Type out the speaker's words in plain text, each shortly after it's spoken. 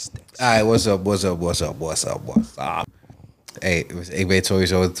Hi, what's up? Hey, ik weet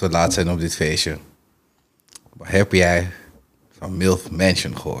sowieso dat we laat zijn op dit feestje. Maar heb jij van MILF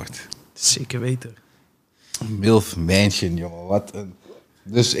Mansion gehoord? Zeker weten. MILF Mansion, jongen, wat een...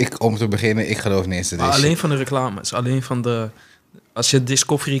 Dus om te beginnen, ik geloof niet eens dat Maar deze alleen van de reclames, alleen van de... Als je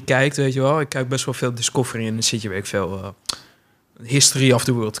Discovery kijkt, weet je wel, ik kijk best wel veel Discovery en dan zit je weer veel History of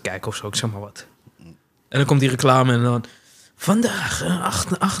the World te kijken of zo, ik zeg maar wat. En dan komt die reclame en dan... Vandaag,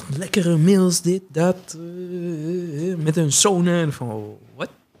 acht lekkere meals, dit, dat, met hun zonen. En van, wat?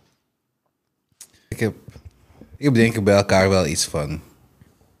 Ik heb denk ik bij elkaar wel iets van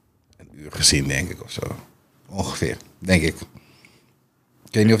een uur gezien, denk ik, of zo. Ongeveer, denk ik.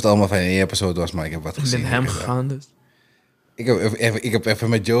 Ik weet niet of het allemaal van één episode was, maar ik heb wat gezien. Ik ben hem gegaan dus. Ik heb even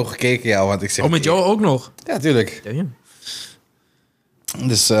met Joe gekeken, ja, want ik zeg... Oh, met Joe ook nog? Ja, tuurlijk. Ja.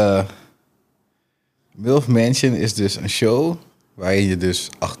 Dus MILF Mansion is dus een show waarin je dus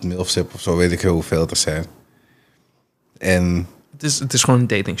 8 MILFs hebt of zo, weet ik hoeveel er zijn. En... Het is gewoon een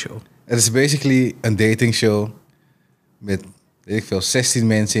datingshow. Het is basically een datingshow met, weet ik veel, 16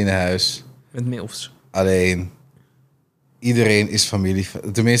 mensen in huis. Met milfs. Alleen, iedereen is familie.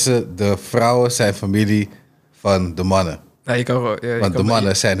 Tenminste, de vrouwen zijn familie van de mannen. Ja, Want de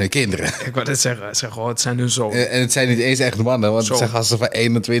mannen zijn hun kinderen. Ik wou net zeggen, zeg gewoon, het zijn hun zoon. En het zijn niet eens echt mannen, want het zijn gasten van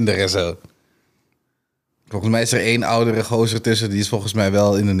 21 en zo. Volgens mij is er één oudere gozer tussen, die is volgens mij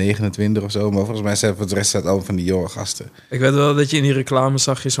wel in de 29 of zo. Maar volgens mij zijn voor de rest allemaal van die jonge gasten. Ik weet wel dat je in die reclame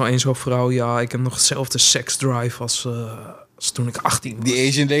zag, je zo'n vrouw, ja, ik heb nog hetzelfde seksdrive als toen ik 18 was. Die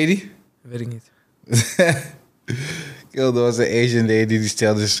Asian lady? Weet ik niet. Kill, er was een Asian lady, die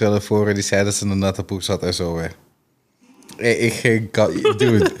stelde zichzelf voor en die zei dat ze een natte poep zat en zo weer. Ik ging...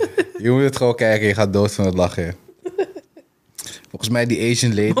 Dude, je moet het gewoon kijken, je gaat dood van het lachen. Volgens mij die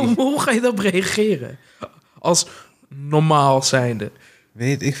Asian lady... Maar hoe ga je daarop reageren? Als normaal zijnde.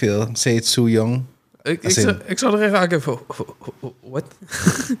 Weet ik veel. Say it so young. Ik zal er even aankijken. Wat?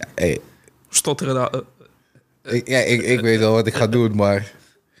 Ja, hey. Stotteren daar. Ik weet wel wat ik ga doen, maar...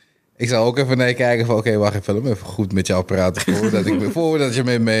 Ik zal ook even naar je kijken van... Oké, wacht even goed met jou praten... voordat je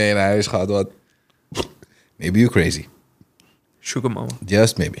met me naar huis gaat. Want... Maybe you're crazy. Sugar mama.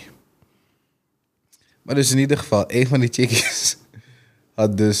 Just maybe. Maar dus in ieder geval... Een van die chickies...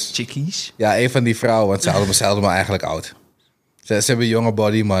 had dus... Chickies? Ja, een van die vrouwen... Want ze zijn allemaal eigenlijk oud. Ze hebben een jonge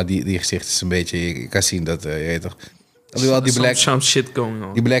body... Maar die gezicht is een beetje... Je kan zien dat... je weet toch... Some shit going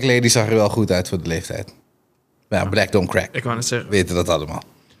on. Die black lady zag er wel goed uit voor de leeftijd. Maar ja, black don't crack. Ik wou net zeggen. Weten dat allemaal.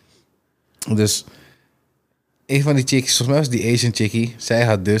 Dus... Een van die chickies... Volgens mij was die Asian chickie... Zij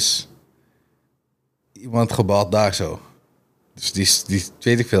had dus... Iemand gebald daar zo. Dus die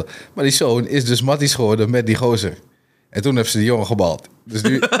weet ik veel. Maar die zoon is dus matties geworden met die gozer. En toen heeft ze die jongen gebald.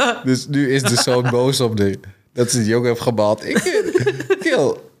 Dus nu is de zoon boos op de... Dat ze die jongen heeft gebald.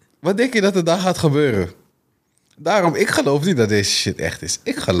 Kill, wat denk je dat er daar gaat gebeuren? Daarom, ik geloof niet dat deze shit echt is.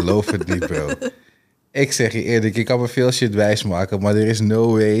 Ik geloof het niet, bro. Ik zeg je eerlijk, ik kan me veel shit wijsmaken... maar er is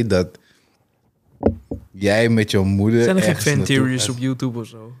no way dat... jij met je moeder... Zijn er geen fan theories op YouTube of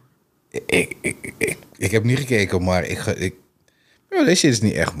zo? Ik heb niet gekeken, maar bro, deze shit is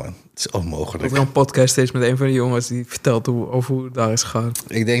niet echt, man. Het is onmogelijk. Ik heb een podcast steeds met een van die jongens... die vertelt over hoe het daar is gegaan.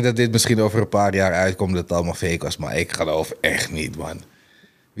 Ik denk dat dit misschien over een paar jaar uitkomt... dat het allemaal fake was, maar ik geloof echt niet, man.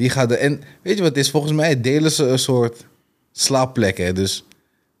 Wie gaat er... En weet je wat het is? Volgens mij delen ze een soort slaapplekken. Dus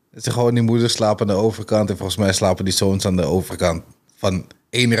ze gewoon die moeder slaapt aan de overkant... en volgens mij slapen die zoons aan de overkant van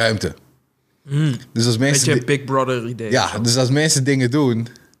één ruimte. Dus als mensen... Beetje Big Brother idee. Ja, dus als mensen dingen doen...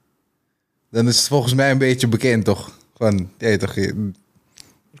 dan is het volgens mij een beetje bekend, toch? Van, ja, toch...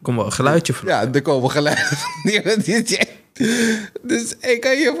 Er komt wel een geluidje van. Ja, er komen geluiden van die. Dus ik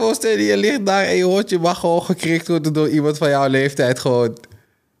kan je voorstellen, je ligt daar en je hoort je mag gewoon gekrikt worden door iemand van jouw leeftijd. Gewoon,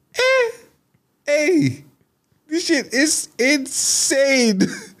 hey, die shit is insane.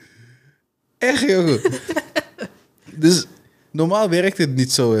 Echt, jongen. Dus normaal werkt het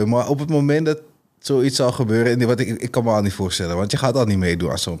niet zo, maar op het moment dat zoiets zou gebeuren... en wat ik kan me al niet voorstellen, want je gaat al niet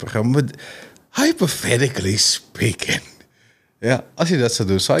meedoen aan zo'n programma. Maar hypothetically speaking... Ja, als je dat zou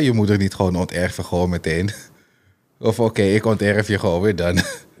doen, zou je moeder niet gewoon onterven gewoon meteen? Of oké, ik onterf je gewoon weer dan.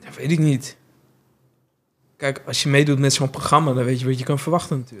 Dat weet ik niet. Kijk, als je meedoet met zo'n programma, dan weet je wat je kan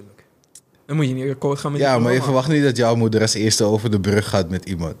verwachten natuurlijk. Dan moet je niet akkoord gaan met Ja, het maar je programma. verwacht niet dat jouw moeder als eerste over de brug gaat met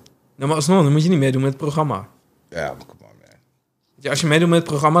iemand. Nou, maar alsnog, dan moet je niet meedoen met het programma. Ja, maar kom maar, man. Ja, als je meedoet met het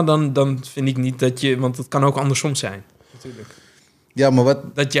programma, dan vind ik niet dat je... Want het kan ook andersom zijn, natuurlijk. Ja, maar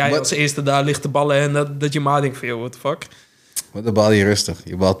wat... Dat jij als eerste daar ligt te ballen en dat je ma denkt van... Yo, what the fuck? Maar dan bal je rustig.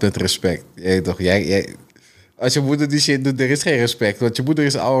 Je balt met respect. Jij, als je moeder die shit doet, er is geen respect. Want je moeder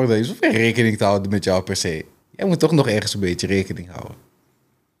is ouder dan je. Zoveel rekening te houden met jou per se. Jij moet toch nog ergens een beetje rekening houden.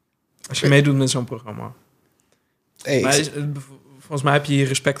 Als je meedoet met zo'n programma. Hey, Maar volgens mij heb je je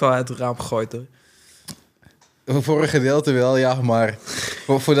respect al uit het raam gegooid, hoor. voor een gedeelte wel, ja, maar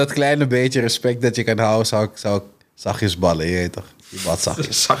voor dat kleine beetje respect dat je kan houden, zou ik zachtjes ballen, je weet toch? Je bad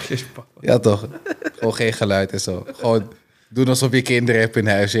zachtjes. Zachtjes ballen. Ja, toch? Gewoon geen geluid en zo. Gewoon doen alsof je kinderen hebt in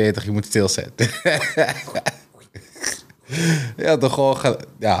huis, je weet toch? Je moet stilzetten. Ja, toch gewoon...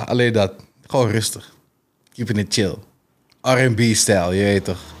 Ja, alleen dat. Gewoon rustig. Keeping it chill. R&B-stijl, je weet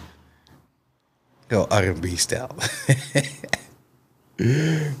toch? Heel R&B-stijl.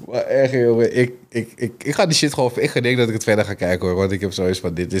 Maar echt, jongen. Ik ga die shit gewoon... Ik denk dat ik het verder ga kijken, hoor. Want ik heb zoiets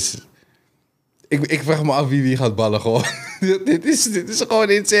van... Dit is... Ik vraag me af wie gaat ballen, gewoon. dit is gewoon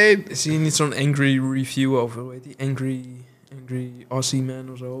insane. Zie je niet zo'n angry review over, hoe heet die? Angry Aussie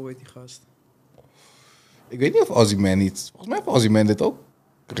Man of zo, hoe heet die gast? Ik weet niet of Aussie Man niet... Volgens mij heeft Aussie Man dit ook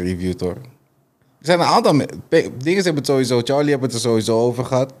gereviewd, hoor. Er zijn een aantal dingen hebben het sowieso... Charlie heeft het er sowieso over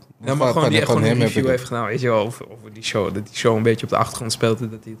gehad. Ja, maar gewoon die echt gewoon een review heeft gedaan, weet je wel, over die show. Dat die show een beetje op de achtergrond speelt en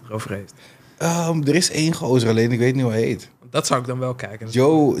dat hij het erover heeft. Er is één gozer, alleen ik weet niet hoe hij heet. Dat zou ik dan wel kijken.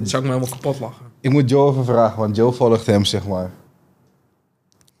 Joe... Dan zou ik me helemaal kapot lachen. Ik moet Joe even vragen, want Joe volgt hem, zeg maar.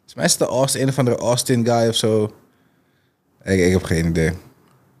 Volgens mij is het een of andere Austin guy of zo. Ik heb geen idee.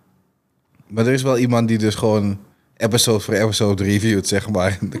 Maar er is wel iemand die dus gewoon episode voor episode reviewt, zeg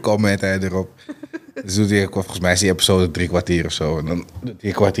maar. De comment hij erop. Dus doet hij, volgens mij is die episode 3 kwartier of zo. En dan doet hij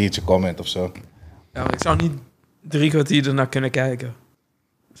een kwartiertje comment of zo. Ja, maar ik zou niet 3 kwartier ernaar kunnen kijken.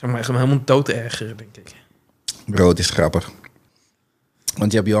 Ik zou me echt helemaal dood ergeren, denk ik. Bro, het is grappig.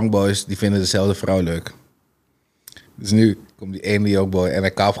 Want je hebt youngboys die vinden dezelfde vrouw leuk. Dus nu komt die ene youngboy en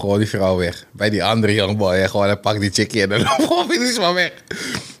hij kaapt gewoon die vrouw weg. Bij die andere youngboy. En gewoon hij pakt die chickie en dan gewoon finish maar weg.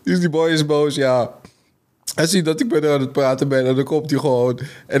 Dus die boy is boos, ja. Hij ziet dat ik met haar aan het praten ben en dan komt hij gewoon.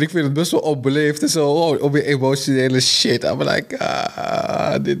 En ik vind het best wel onbeleefd en zo. Oh, op je emotionele shit. I'm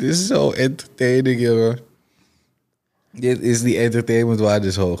like, dit is zo entertaining, jongen. Dit is die entertainmentwaarde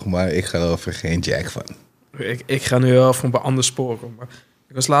is hoog, maar ik geloof er geen jack van. Ik ga nu wel van een ander spoor komen.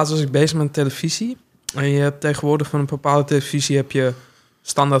 Ik was laatst bezig met televisie. En je hebt tegenwoordig van een bepaalde televisie heb je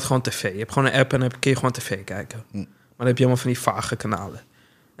standaard gewoon tv. Je hebt gewoon een app en dan kun je gewoon tv kijken. Maar dan heb je allemaal van die vage kanalen.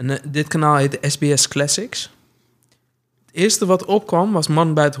 En dit kanaal heet SBS Classics. Het eerste wat opkwam was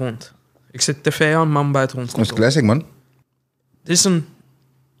Man bij het hond. Ik zet tv aan, Man bij het hond. Dat is classic, man. Dit is een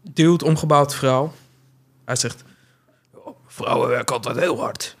dude, omgebouwd vrouw. Hij zegt... Vrouwen werken altijd heel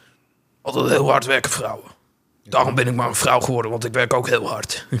hard. Altijd heel hard werken vrouwen. Daarom ben ik maar een vrouw geworden, want ik werk ook heel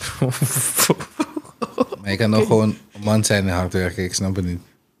hard. Maar je kan ook gewoon een man zijn en hard werken, ik snap het niet.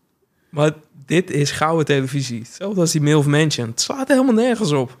 Maar dit is gouden televisie. Hetzelfde als die Milf Mansion. Het slaat helemaal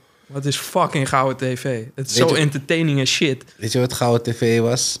nergens op. Maar het is fucking gouden tv. Het is zo entertaining as shit. Weet je wat gouden tv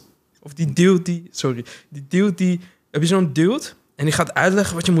was? Of die dude die... Sorry. Die dude die... Heb je zo'n dude... En die gaat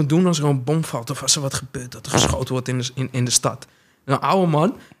uitleggen wat je moet doen als er een bom valt. Of als er wat gebeurt. Dat er geschoten wordt in de stad. En een oude man.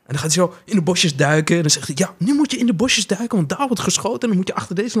 En dan gaat hij zo in de bosjes duiken. En dan zegt hij... Ja, nu moet je in de bosjes duiken. Want daar wordt geschoten. En dan moet je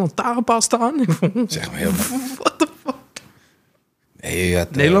achter deze lantaarnpaal staan. Zeg maar heel... What the fuck? Nee,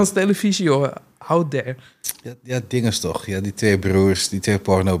 Nederlandse televisie, hoor. Out there. Ja, dinges toch. Ja, die twee broers. Die twee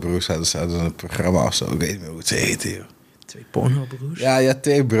pornobroers hadden een programma of zo. Ik weet niet meer hoe het ze heette, joh. 2 pornobroers? Ja,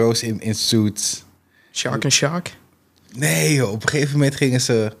 2 bros in suits. Shark en Shark? Nee, joh. Op een gegeven moment gingen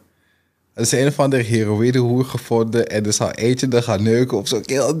ze... Er is een of andere heroïnehoer gevonden. En er zou eentje er gaan neuken op zo'n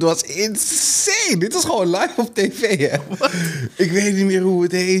keel. Het was insane. Dit was gewoon live op tv, hè. What? Ik weet niet meer hoe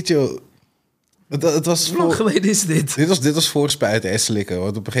het heet, joh. Het was hoe lang geleden is dit? Dit was voor spuiten en slikken.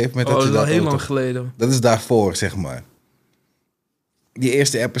 Want op een gegeven moment had je dat dat is al heel lang geleden. Dat is daarvoor, zeg maar. Die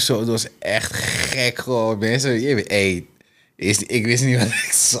eerste episode was echt gek, gewoon. Mensen, ik wist niet wat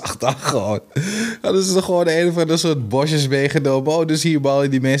ik zag dan gewoon. Hadden ze er gewoon een of andere soort bosjes meegenomen. Oh, dus hier bouwen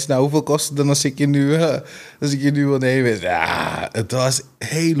die mensen. Nou, hoeveel kost het dan als ik je nu wil nemen? Ja, het was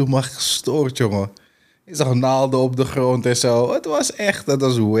helemaal gestoord, jongen. Je zag naalden op de grond en zo. Het was echt, dat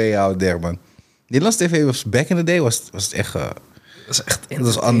was way out there, man. Nederlandse tv was back in the day, was het echt... dat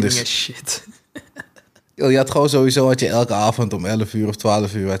was anders. Shit. Je had gewoon sowieso, had je elke avond om 11 uur of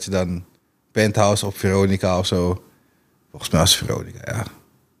 12 uur... had je dan Penthouse op Veronica of zo. Volgens mij was het Veronica, ja.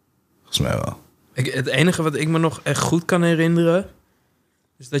 Volgens mij wel. Het enige wat ik me nog echt goed kan herinneren...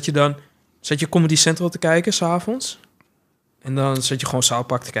 is dat je dan... Zat je Comedy Central te kijken, 's avonds. En dan zat je gewoon South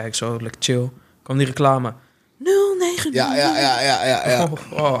Park te kijken, zo lekker chill. Kwam die reclame... 09. Ja.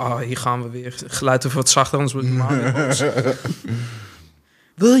 Hier gaan we weer. Geluid even wat zachter, anders wordt het maar.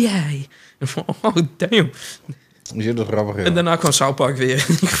 Wil jij? Oh, damn. Je zit toch grappig in. En daarna kwam South Park weer.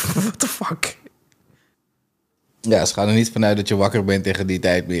 What the fuck? Ja, ze gaan er niet vanuit dat je wakker bent tegen die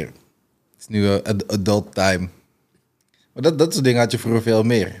tijd meer. Het is nu adult time. Maar dat soort dingen had je vroeger veel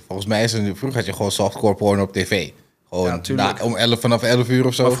meer. Volgens mij vroeger had je gewoon softcore porn op tv. Gewoon vanaf 11 uur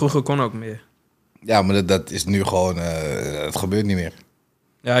of zo. Maar vroeger kon ook meer. Ja, maar dat is nu gewoon... dat gebeurt niet meer.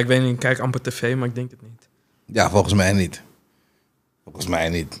 Ja, ik weet niet, ik kijk amper tv, maar ik denk het niet. Ja, volgens mij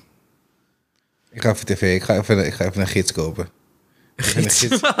niet. Ik ga even tv, ik ga even een gids kopen. Gids?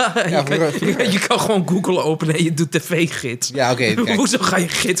 Je kan gewoon Google openen en je doet tv-gids. Ja, oké. Hoezo ga je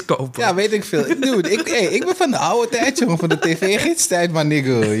gids kopen? Ja, weet ik veel. Dude, ik ben van de oude tijd, jongen. Van de tv-gids-tijd, man,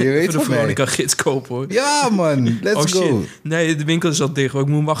 nigga. Je weet van mij. Ik kan gids kopen, hoor. Ja, man. Let's go. Shit. Nee, de winkel is al dicht, hoor. Ik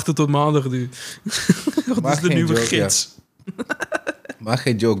moet wachten tot maandag nu. Dat is de nieuwe joke, gids. Ja. Maak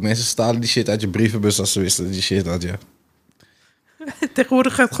geen joke. Mensen stalen die shit uit je brievenbus als ze wisten dat die shit had, ja.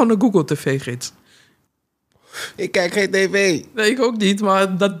 Tegenwoordig gaat gewoon naar Google tv-gids. Ik kijk geen tv. Nee, ik ook niet,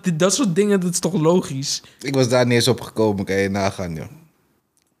 maar dat soort dingen, dat is toch logisch? Ik was daar niet eens op gekomen, kan je nagaan, joh.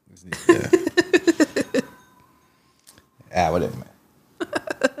 Dat is niet, ja, whatever, man.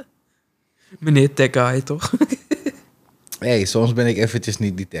 Meneer Tech Guy, toch? Hey, soms ben ik eventjes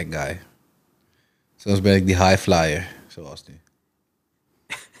niet die tech guy. Soms ben ik die high flyer, zoals nu.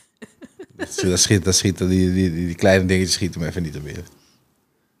 Dat schiet die kleine dingetjes schieten me even niet te binnen.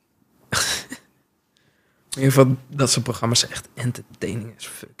 In ieder geval, dat soort programma's zijn echt entertaining as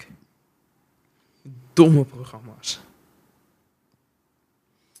fuck. Domme programma's.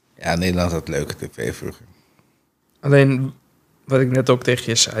 Ja, Nederland had leuke tv vroeger. Alleen, wat ik net ook tegen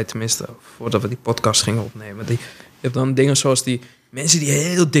je zei, tenminste, voordat we die podcast gingen opnemen. Je hebt dan dingen zoals die mensen die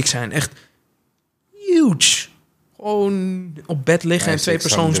heel dik zijn. Echt huge. Gewoon op bed liggen en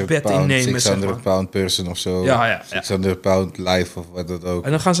 2-persoonsbed innemen. 600 pound person of zo. Ja. 600 pound live of wat dat ook.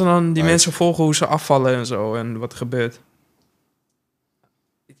 En dan gaan ze dan die mensen volgen hoe ze afvallen en zo. En wat er gebeurt.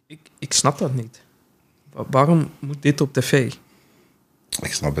 Ik snap dat niet. Waarom moet dit op tv?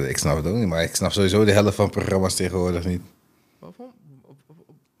 Ik snap het ook niet. Maar ik snap sowieso de helft van programma's tegenwoordig niet. Waarom?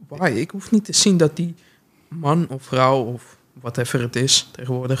 Why? Ik hoef niet te zien dat die man of vrouw of whatever het is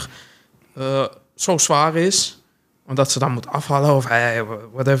tegenwoordig zo zwaar is. Omdat ze dan moet afvallen of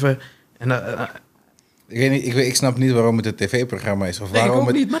whatever. En, ik weet niet, ik snap niet waarom het een tv-programma is. Of waarom ik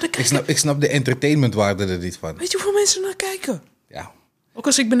ook niet, maar ik snap de entertainmentwaarde er niet van. Weet je hoeveel mensen naar kijken? Ja. Ook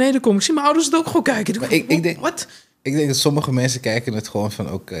als ik beneden kom, ik zie mijn ouders het ook gewoon kijken. Ik denk dat sommige mensen kijken het gewoon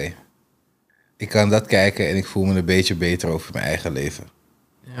van oké, ik kan dat kijken en ik voel me een beetje beter over mijn eigen leven.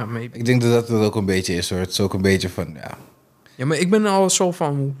 Ja, maybe. Ik denk dat het ook een beetje is hoor. Het is ook een beetje van, ja. Ja, maar ik ben al zo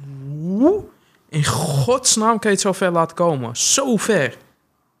van, hoe in godsnaam kan je het zo ver laten komen? Zo ver.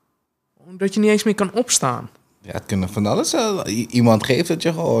 Dat je niet eens meer kan opstaan. Ja, het kunnen van alles. Iemand geeft het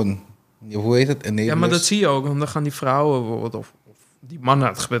je gewoon. Hoe heet het? Ja, maar dat zie je ook. Want dan gaan die vrouwen bijvoorbeeld, of die mannen,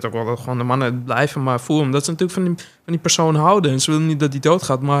 het gebeurt ook wel dat gewoon de mannen blijven maar voelen. Omdat ze natuurlijk van die persoon houden. En ze willen niet dat die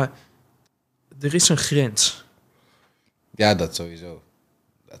doodgaat, maar er is een grens. Ja, dat sowieso.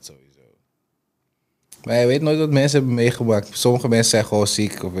 Maar je weet nooit wat mensen hebben meegemaakt. Sommige mensen zijn gewoon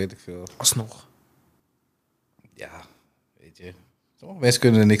ziek of weet ik veel. Alsnog. Ja, weet je. Sommige mensen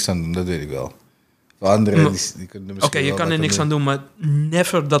kunnen er niks aan doen, dat weet ik wel. Voor anderen, die kunnen er misschien Oké, je kan er niks aan doen, maar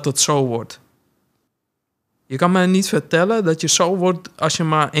never dat het zo wordt. Je kan mij niet vertellen dat je zo wordt als je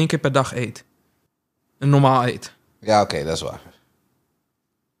maar 1 keer per dag eet. En normaal eet. Ja, oké, dat is waar.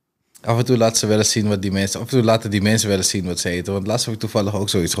 Af en toe laten ze wel eens zien wat die mensen... Af en toe laten die mensen wel eens zien wat ze eten. Want laatst heb ik toevallig ook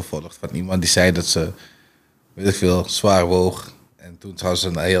zoiets gevolgd van iemand die zei dat ze, weet ik veel, zwaar woog. En toen zou ze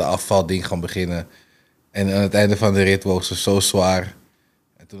een hele afvalding gaan beginnen. En aan het einde van de rit woog ze zo zwaar.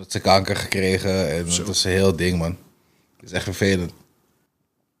 En toen had ze kanker gekregen. En dat was een heel ding, man. Dat is echt vervelend.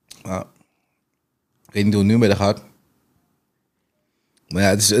 Nou, ik weet niet hoe het nu met haar gaat. Maar ja,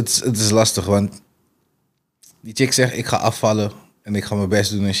 het is lastig, want die chick zegt, ik ga afvallen en ik ga mijn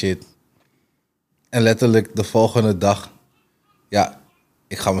best doen en shit. En letterlijk de volgende dag, ja,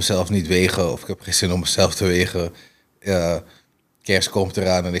 ik ga mezelf niet wegen of ik heb geen zin om mezelf te wegen. Kerst komt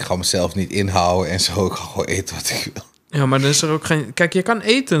eraan en ik ga mezelf niet inhouden en zo. Ik ga gewoon eten wat ik wil. Ja, maar dan is er ook geen... Kijk, je kan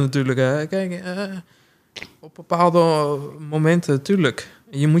eten natuurlijk, hè. Kijk, op bepaalde momenten natuurlijk.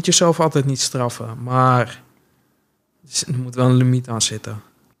 Je moet jezelf altijd niet straffen, maar er moet wel een limiet aan zitten.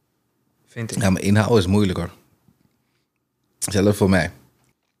 Vind ik. Ja, maar inhouden is moeilijker. Zelfs voor mij.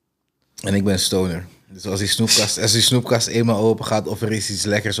 En ik ben stoner. Dus als die snoepkast eenmaal open gaat of er is iets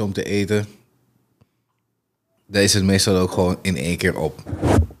lekkers om te eten, dan is het meestal ook gewoon in 1 keer op.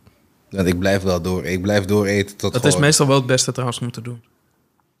 Want ik blijf wel door. Ik blijf dooreten tot dat gewoon... is meestal wel het beste trouwens om te doen.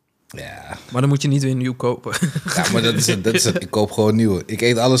 Ja. Maar dan moet je niet weer nieuw kopen. Ja, maar dat is het. Ik koop gewoon nieuw. Ik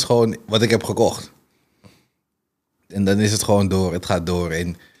eet alles gewoon wat ik heb gekocht. En dan is het gewoon door. Het gaat door.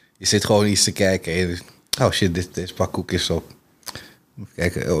 En je zit gewoon iets te kijken. En oh shit, deze pak koekjes op. Even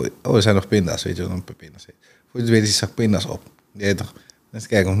kijken. Oh, er zijn nog pinda's, weet je wel. Een paar pinda's. Voor je het weet is die zak pinda's op. Ja, toch? Dan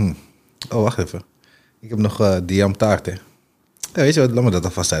kijken, oh, wacht even. Ik heb nog diamtaart, hè. Ja, weet je wat, laat me dat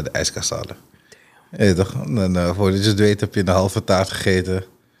alvast uit de ijskast halen. Ja, toch? En dan, voordat je het weet heb je een halve taart gegeten.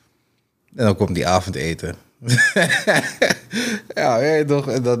 En dan komt die avondeten. Ja, toch?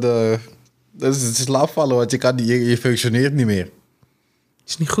 En dan is het slaapvallen, want je functioneert niet meer.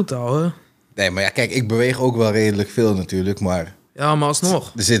 Is niet goed, ouwe. Nee, maar ja, kijk, ik beweeg ook wel redelijk veel natuurlijk, maar... Ja, maar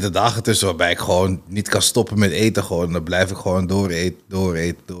alsnog. Er zitten dagen tussen waarbij ik gewoon niet kan stoppen met eten gewoon. Dan blijf ik gewoon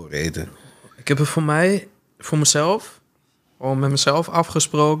dooreten. Ik heb het voor mezelf, gewoon met mezelf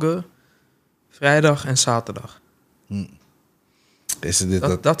afgesproken. Vrijdag en zaterdag. Is het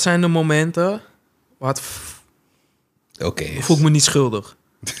dit Dat zijn de momenten waar Oké. voel ik me niet schuldig.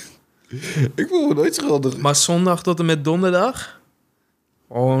 Ik voel me nooit schuldig. Maar zondag tot en met donderdag,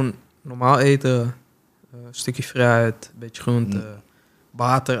 gewoon normaal eten. Een stukje fruit, een beetje groente,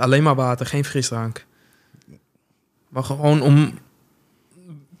 water. Alleen maar water, geen frisdrank. Maar gewoon om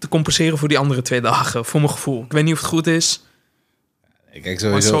te compenseren voor die andere 2 dagen. Voor mijn gevoel. Ik weet niet of het goed is. Kijk,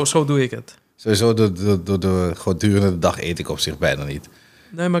 sowieso, maar zo doe ik het. Sowieso door gewoon durende de dag eet ik op zich bijna niet.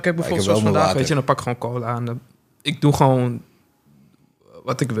 Nee, maar kijk, bijvoorbeeld zoals vandaag, weet je, dan pak ik gewoon cola aan. Ik doe gewoon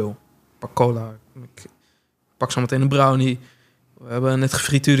wat ik wil. Ik pak cola. Ik pak zo meteen een brownie. We hebben net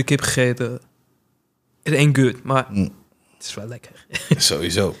gefrituurde kip gegeten. Het ain't good, maar het is wel lekker.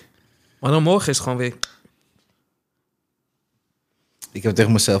 Sowieso. Maar dan morgen is het gewoon weer... Ik heb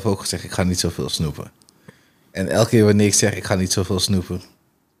tegen mezelf ook gezegd, ik ga niet zoveel snoepen. En elke keer wanneer ik zeg, ik ga niet zoveel snoepen,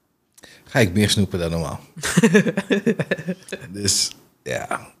 ga ik meer snoepen dan normaal. Dus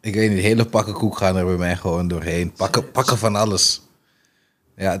ja, ik weet niet, hele pakken koek gaan er bij mij gewoon doorheen. Pakken van alles.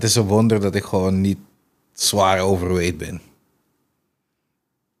 Ja, het is een wonder dat ik gewoon niet zwaar overweight ben.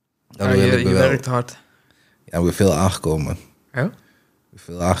 Je werkt hard. Ja, ik ben veel aangekomen. Ja? Ik ben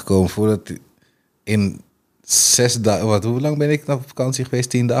veel aangekomen voordat in 6 dagen... Hoe lang ben ik op vakantie geweest?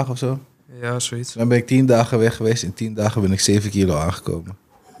 10 dagen of zo? Ja, zoiets. Dan ben ik 10 dagen weg geweest. In 10 dagen ben ik 7 kilo aangekomen.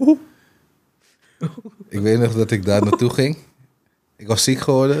 Ik weet nog dat ik daar naartoe ging. Ik was ziek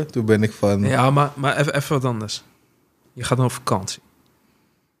geworden. Toen ben ik van... Ja, maar even wat anders. Je gaat dan op vakantie.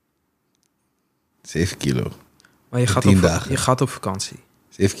 7 kilo. Maar je gaat op vakantie.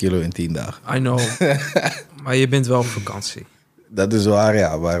 7 kilo in 10 dagen. I know. Maar je bent wel op vakantie. Dat is waar,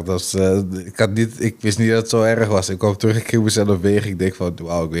 ja. Maar dat is, ik wist niet dat het zo erg was. Ik kwam terug, ik ging mezelf wegen. Ik denk van,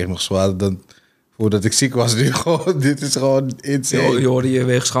 wauw, ik weeg nog zwaarder dan voordat ik ziek was. Nu gewoon, dit is gewoon insane. Je hoorde je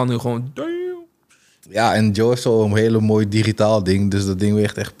weegschaal nu gewoon... Damn. Ja, en Joe heeft zo'n hele mooi digitaal ding. Dus dat ding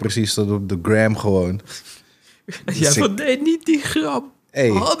weegt echt precies tot op de gram gewoon. Dus ja, van nee, niet die gram.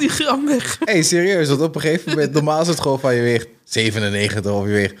 Hey. Haal die gram weg. Hey, serieus, want op een gegeven moment... Normaal is het gewoon van je weegt 97 of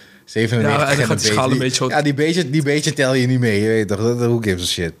je weegt 97 ja, en dan gaat die schaal een beetje zo... Ja, die beetje tel je niet mee. Je weet toch, who gives a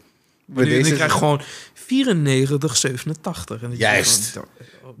shit. Maar deze krijg gewoon 94, 87. En juist.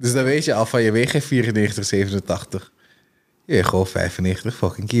 Dus dan weet je al van je weegt geen 94, 87. Je weegt gewoon 95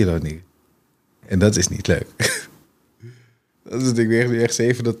 fucking kilo niet. En dat is niet leuk. Dat is het, ik weeg nu echt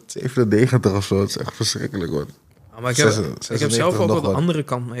 97 of zo. Dat is echt verschrikkelijk, hoor. Maar ik heb zelf ook wel de andere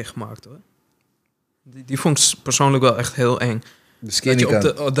kant meegemaakt, hoor. Die vond ik persoonlijk wel echt heel eng.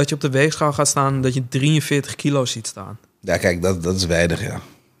 Dat je op de weegschaal gaat staan en dat je 43 kilo ziet staan. Ja, kijk, dat is weinig, ja.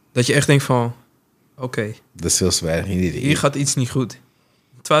 Dat je echt denkt van, oké. Dat is veel te weinig. Hier gaat iets niet goed.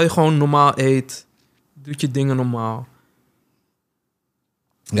 Terwijl je gewoon normaal eet, doet je dingen normaal.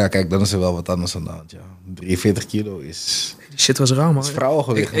 Ja, kijk, dan is er wel wat anders aan de hand, ja. 43 kilo is... Die shit was raar, man. Dat is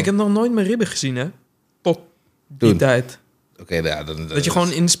vrouwengewicht, ik heb nog nooit mijn ribben gezien, hè. Tot die tijd. Oké, ja, dan dat je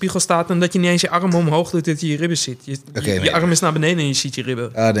gewoon in de spiegel staat en dat je niet eens je arm omhoog doet dat je je ribben ziet. Je arm is naar beneden en je ziet je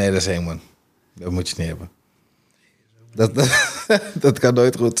ribben. Ah, nee, dat is eng, man. Dat moet je niet hebben. Dat kan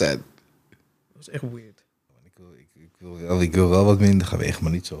nooit goed zijn. Dat is echt weird. Ik wil wel wat minder gaan wegen,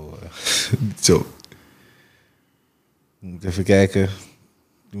 maar niet zo. Niet zo. Ik moet even kijken.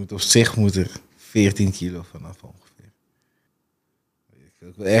 Op zich moet er 14 kilo vanaf ongeveer.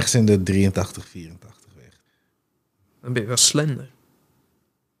 Ik wil ergens in de 83, 84 wegen. Dan ben je wel slender.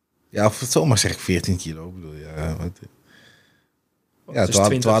 Ja, of zomaar zeg ik 14 kilo. Ik bedoel, ja. Ja,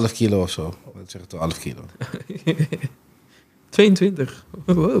 12 kilo of zo. Wat zeg ik, 12 kilo. 22.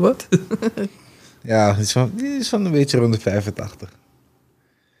 Wat? Ja, het is van een beetje rond de 85. Dat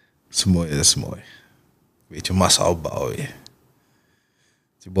is mooi. Een beetje massa opbouwen.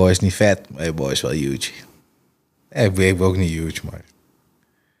 Je boy is niet vet, maar je boy is wel huge. Ja, ik ben ook niet huge, maar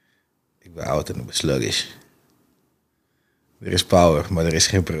ik ben oud en ik ben sluggish. Er is power, maar er is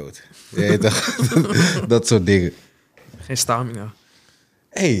geen brood. Dat soort dingen. Geen stamina.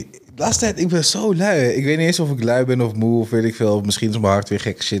 Hey, de laatste tijd, ik ben zo lui. Ik weet niet eens of ik lui ben of moe of weet ik veel. Of misschien is mijn hart weer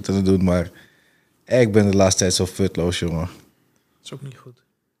gekke shit aan het doen, maar... Ik ben de laatste tijd zo futloos, jongen. Dat is ook niet goed.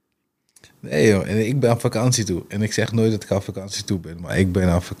 Nee, joh. En ik ben aan vakantie toe. En ik zeg nooit dat ik aan vakantie toe ben. Maar ik ben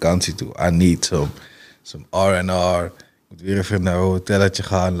aan vakantie toe. I need some R&R. Ik moet weer even naar een hotelletje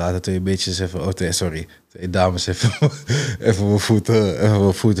gaan. Laten twee bitches even... twee dames even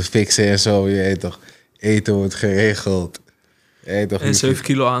mijn voeten fixen en zo. Je weet toch. Eten wordt geregeld. Je weet toch, En 7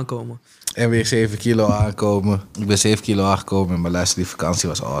 kilo aankomen. En weer 7 kilo aankomen. Ik ben 7 kilo aangekomen. Maar luister, die vakantie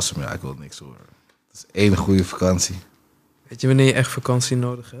was awesome. Ja, ik wil niks horen. Het is één goede vakantie. Weet je wanneer je echt vakantie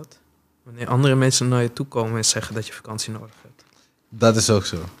nodig hebt? Wanneer andere mensen naar je toe komen en zeggen dat je vakantie nodig hebt. Dat is ook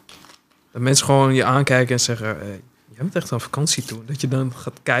zo. Dat mensen gewoon je aankijken en zeggen... Hey, jij bent echt aan vakantie toe. Dat je dan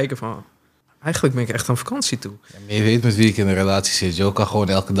gaat kijken van... Eigenlijk ben ik echt aan vakantie toe. Ja, maar je weet met wie ik in een relatie zit. Joe kan gewoon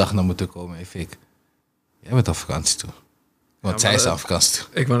elke dag naar me toe komen. Hey, Fik, jij bent aan vakantie toe. Want zij is aan vakantie toe.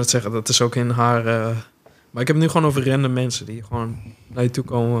 Ik wou het zeggen, dat is ook in haar... Maar ik heb het nu gewoon over random mensen die gewoon naar je toe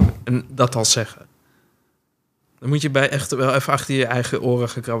komen en dat al zeggen. Dan moet je bij echt wel even achter je eigen oren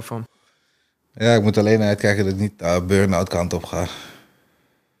gekrabben van... Ja, ik moet alleen uitkijken dat ik niet burn-out kant op ga.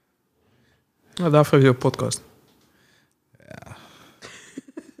 Nou, daarvoor heb je een podcast. Ja.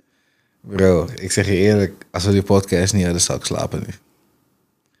 Bro, ik zeg je eerlijk, als we die podcast niet hadden, zou ik slapen nu.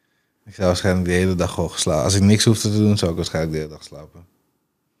 Ik zou waarschijnlijk de hele dag gewoon slapen. Als ik niks hoefde te doen, zou ik waarschijnlijk de hele dag slapen.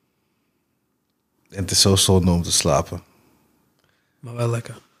 En het is zo zonde om te slapen. Maar wel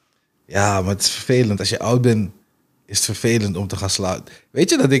lekker. Ja, maar het is vervelend. Als je oud bent, is het vervelend om te gaan slapen. Weet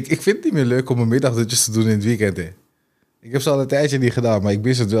je dat ik vind het niet meer leuk om een middagdutjes te doen in het weekend, hè? Ik heb ze al een tijdje niet gedaan, maar ik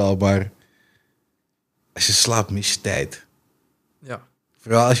mis het wel. Maar als je slaapt, mis je tijd. Ja.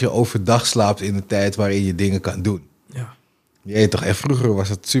 Vooral als je overdag slaapt in een tijd waarin je dingen kan doen. Ja. Je weet toch, en vroeger was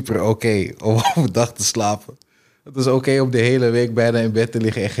het super oké om overdag te slapen. Het was oké om de hele week bijna in bed te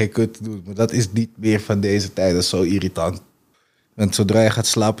liggen en geen kut te doen. Maar dat is niet meer van deze tijd. Dat is zo irritant. Want zodra je gaat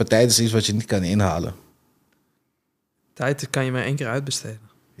slapen, tijd is iets wat je niet kan inhalen. Tijd kan je maar 1 keer uitbesteden.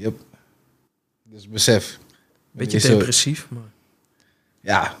 Yep. Dus besef. Beetje Je zo- depressief, maar...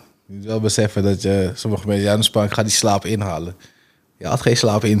 Ja, je moet wel beseffen dat je... Sommige mensen, ja, dan span ik ga die slaap inhalen. Je had geen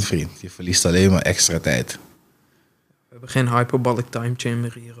slaap in, vriend. Je verliest alleen maar extra tijd. We hebben geen hyperbolic time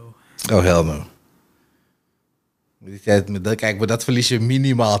chamber hier, hoor. Oh, hell no. Kijk, maar dat verlies je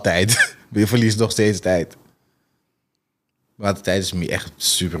minimaal tijd. Maar je verliest nog steeds tijd. Maar de tijd is echt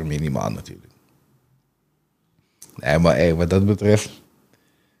super minimaal natuurlijk. Nee, maar hey, wat dat betreft...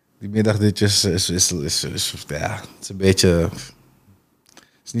 Die middagdutjes ja, het is een beetje...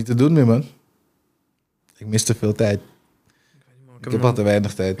 Het is niet te doen meer, man. Ik mis te veel tijd. Ik heb al te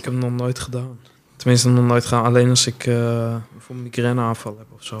weinig tijd. Ik heb het nog nooit gedaan. Tenminste, nog nooit gedaan. Alleen als ik voor een migraineaanval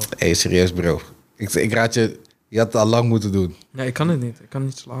heb of zo. Hey, serieus, bro. Ik raad je... Je had het al lang moeten doen. Nee, ik kan het niet. Ik kan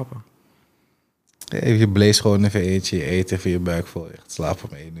niet slapen. Hey, je blaze gewoon even eentje. Je eet even je buik vol. Echt slapen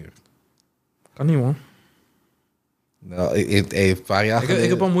om 1 uur. Kan niet, man. Nou, een paar jaar geleden... Ik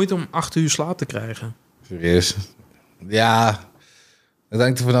heb al moeite om 8 uur slaap te krijgen. Serieus? Ja, het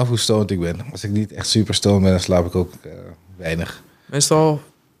hangt er vanaf hoe stoned ik ben. Als ik niet echt super stoned ben, dan slaap ik ook weinig. Meestal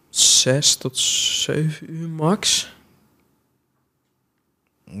 6 tot 7 uur max.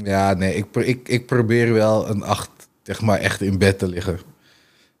 Ja, nee, ik probeer wel een 8, zeg maar, echt in bed te liggen.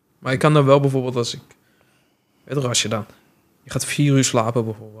 Maar ik kan dan wel bijvoorbeeld als ik... Weet je, als je dan... Je gaat 4 uur slapen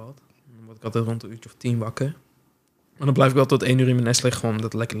bijvoorbeeld. Dan word ik altijd rond een uurtje of 10 wakker. Maar dan blijf ik wel tot 1 uur in mijn nest liggen, gewoon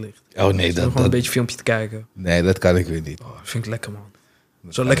omdat het lekker ligt. Oh nee, Gewoon een beetje filmpje te kijken. Nee, dat kan ik weer niet. Oh, dat vind ik lekker, man.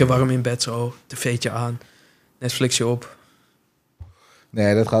 Zo lekker warm in bed, zo. TV'tje aan. Netflixje op.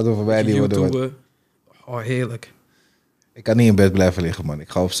 Nee, dat gaat over mij niet worden. YouTube. Oh, heerlijk. Ik kan niet in bed blijven liggen, man. Ik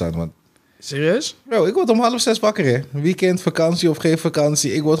ga opstaan, man. Serieus? Bro, ik word om 5:30 wakker, hè. Weekend, vakantie of geen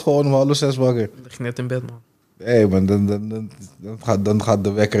vakantie. Ik word gewoon om 5:30 wakker. Dan lig je net in bed, man. Hé, man, dan gaat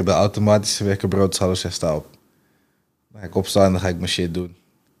de wekker, de automatische wekker, bro, het is 5:30 sta op. Dan ga ik opstaan en dan ga ik mijn shit doen.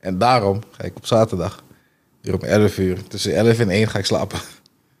 En daarom ga ik op zaterdag, hier om 11 uur, tussen 11 en 1 ga ik slapen.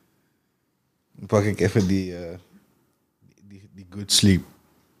 Dan pak ik even die good sleep.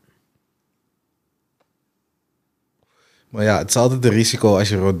 Maar ja, het is altijd een risico als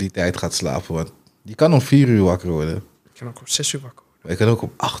je rond die tijd gaat slapen. Want je kan om 4 uur wakker worden. Ik kan ook om 6 uur wakker worden. Maar je kan ook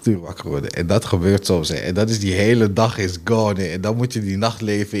om 8 uur wakker worden. En dat gebeurt soms. Hè. En dat is die hele dag is gone. Hè. En dan moet je die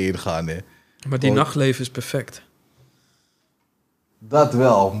nachtleven ingaan. Hè. Maar die nachtleven is perfect. Dat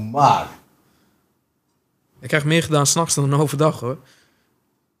wel, maar... Ik krijg meer gedaan s'nachts dan overdag, hoor.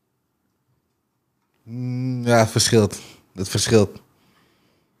 Ja, het verschilt. Dat verschilt.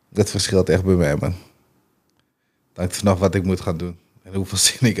 Dat verschilt echt bij mij, man. Het hangt vanaf wat ik moet gaan doen. En hoeveel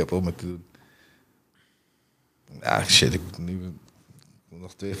zin ik heb om het te doen. Ja, shit, ik moet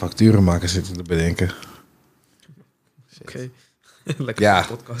nog 2 facturen maken, zit ik te bedenken. Oké. Lekker Ja.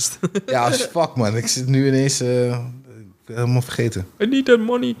 podcast. Ja, als fuck, man. Ik zit nu ineens helemaal vergeten. I need that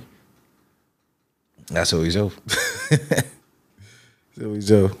money. Ja, sowieso.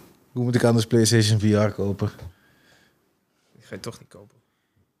 Sowieso. Hoe moet ik anders PlayStation VR kopen? Die ga je toch niet kopen.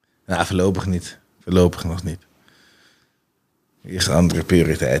 Nou, voorlopig niet. Voorlopig nog niet. Eerst andere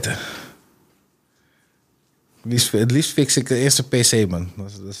prioriteiten. Het liefst fix ik de eerste PC, man.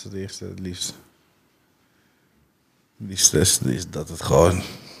 Dat is het eerste, het liefst. Het liefst is dat het gewoon...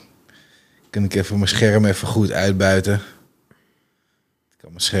 Kan ik even mijn scherm even goed uitbuiten. Ik kan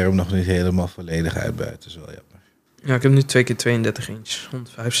mijn scherm nog niet helemaal volledig uitbuiten. Dat is wel jammer. Ja, ik heb nu 2 keer 32 inch.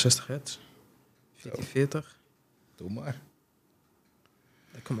 165 hertz. 1440. Doe maar.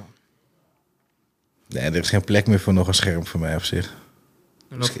 Come on. Nee, er is geen plek meer voor nog een scherm voor mij op zich.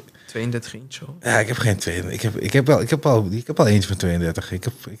 En nog 32 inch zo. Ja, ik heb geen 32. Ik heb al eentje van 32. Ik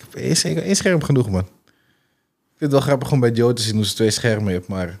heb één scherm genoeg, man. Ik vind het wel grappig om bij Joe te zien hoe ze 2 schermen hebt,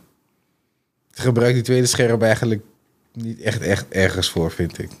 maar ik gebruik die tweede scherm eigenlijk niet echt ergens voor,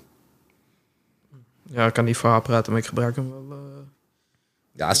 vind ik. Ja, ik kan niet voor haar praten, maar ik gebruik hem wel.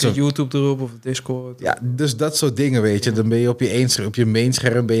 Ja, Zo YouTube erop of Discord. Ja, dus dat soort dingen, weet je. Dan ben je op je main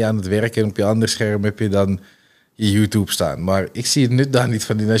scherm ben je aan het werken en op je andere scherm heb je dan je YouTube staan. Maar ik zie het nut daar niet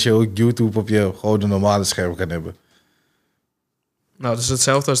van in als je ook YouTube op je gewoon een normale scherm kan hebben. Nou, dat is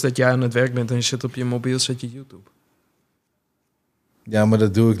hetzelfde als dat jij aan het werk bent en je zit op je mobiel, zet je YouTube. Ja, maar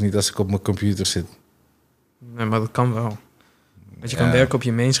dat doe ik niet als ik op mijn computer zit. Nee, maar dat kan wel. Want je Ja. kan werken op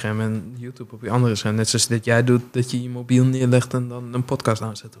je mainscherm en YouTube op je andere scherm. Net zoals dat jij doet, dat je je mobiel neerlegt en dan een podcast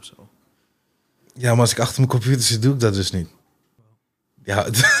aanzet of zo. Ja, maar als ik achter mijn computer zit, doe ik dat dus niet. Ja,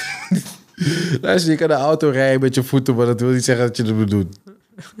 luister, je kan de auto rijden met je voeten, maar dat wil niet zeggen dat je dat moet doen.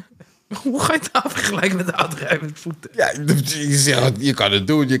 Hoe ga je het nou vergelijken met de autorijden met voeten? Ja, je zegt, je kan het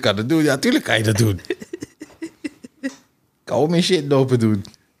doen, je kan het doen. Ja, tuurlijk kan je dat doen. Ik kan ook mijn shit open doen.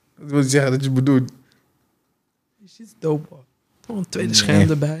 Dat wil niet zeggen dat je het moet doen. Je ziet het dope. Een tweede scherm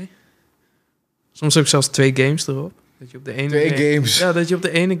erbij. Soms heb ik zelfs 2 games erop. Dat je op de ene 2 games? Ja, dat je op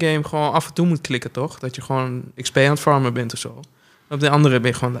de ene game gewoon af en toe moet klikken, toch? Dat je gewoon XP aan het farmen bent of zo. Op de andere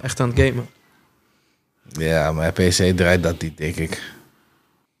ben je gewoon echt aan het gamen. Ja, maar PC draait dat niet, denk ik.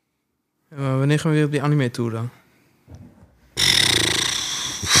 Maar wanneer gaan we weer op die anime toe dan?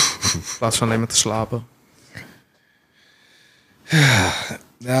 In plaats van alleen maar te slapen.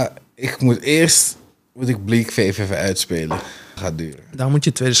 Nou, moet ik Bleak Wave even uitspelen. Gaat duren. Daar moet je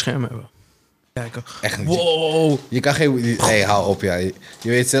het tweede scherm hebben. Kijken. Echt niet. Wow! Je kan geen... Nee, hou op, ja. Je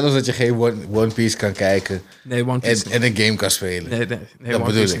weet zelfs dat je geen One Piece kan kijken Nee, One Piece en een game kan spelen. Nee, dat One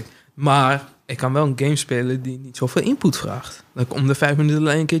bedoel Piece ik. niet. Maar ik kan wel een game spelen die niet zoveel input vraagt. Dat ik om de 5 minuten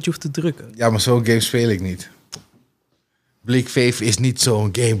alleen een keertje hoef te drukken. Ja, maar zo'n game speel ik niet. Bleak Wave is niet zo'n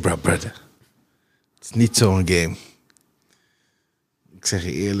game, brother. Het is niet zo'n game. Ik zeg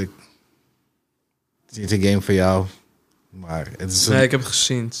je eerlijk. Het is niet een game voor jou. Maar het is, Nee, ik heb het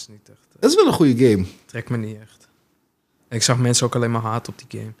gezien. Het is niet echt. het is wel een goede game. Trekt me niet echt. Ik zag mensen ook alleen maar haat op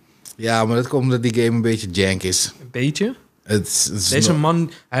die game. Ja, maar dat komt omdat die game een beetje jank is. Een beetje? Het is Deze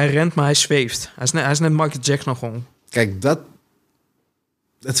man, hij rent, maar hij zweeft. Hij is net Michael Jackson gewoon. Kijk,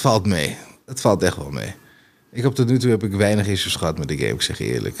 het valt mee. Het valt echt wel mee. Tot nu toe heb ik weinig issues gehad met de game, ik zeg je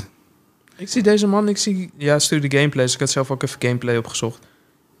eerlijk. Ik zie deze man, ja, stuur de gameplay. Dus ik had zelf ook even gameplay opgezocht.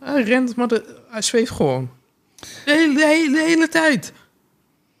 Hij rent, maar hij zweeft gewoon. De hele tijd.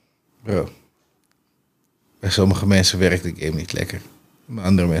 Bro. Bij sommige mensen werkt de game niet lekker. Maar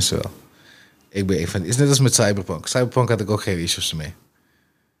andere mensen wel. Ik ben een van die. Het is net als met Cyberpunk. Cyberpunk had ik ook geen issues mee.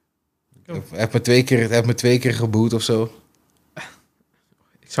 Hij heeft me 2 keer geboot of zo.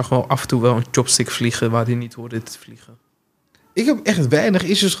 Ik zag wel af en toe wel een chopstick vliegen waar hij niet hoorde te vliegen. Ik heb echt weinig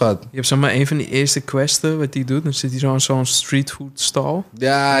issues gehad. Je hebt zeg maar een van die eerste questen wat hij doet. Dan zit hij zo in zo'n streetfood stall.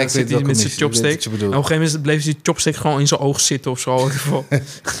 Ja, ik weet hij met zijn wat chopstick. je En op bedoelt. een gegeven moment bleef die chopstick gewoon in zijn oog zitten of zo.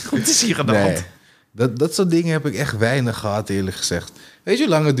 Wat is hier aan de hand? Dat soort dingen heb ik echt weinig gehad, eerlijk gezegd. Weet je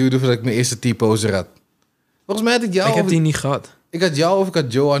hoe lang het duurde voordat ik mijn eerste T-pose had? Volgens mij had ik jou... Ik heb die niet gehad. Ik had jou of ik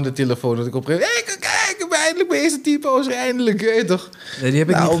had Joe aan de telefoon. Dat ik op een gegeven moment... Kijk, ik heb eindelijk mijn eerste T-pose. Eindelijk, weet je toch? Nee, die heb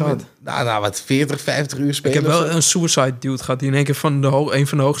ik niet gehad. Wat 40, 50 uur spelen. Ik heb wel of zo? een suicide dude gehad die in één keer van een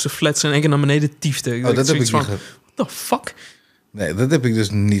van de hoogste flats in één keer naar beneden tiefde. Dat heb ik niet van, gehad. what the fuck? Nee, dat heb ik dus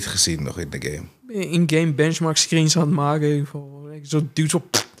niet gezien nog in de game. In-game benchmark screens aan het maken. Zo dude zo...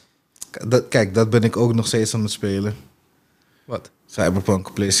 Kijk, dat ben ik ook nog steeds aan het spelen. Wat?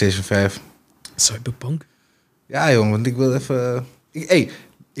 Cyberpunk, PlayStation 5. Cyberpunk? Ja, jongen, want ik wil even...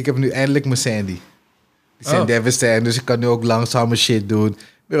 Ik heb nu eindelijk mijn Sandy. Die zijn Devastation, dus ik kan nu ook langzame shit doen.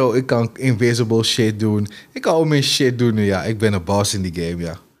 Bro, ik kan invisible shit doen. Ik kan al mijn shit doen nu, ja. Ik ben een boss in die game,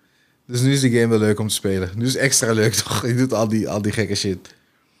 ja. Dus nu is die game wel leuk om te spelen. Nu is het extra leuk, toch? Je doet al die gekke shit.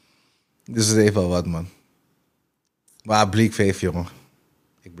 Dus het heeft wel wat, man. Maar Bleak Faith, jongen.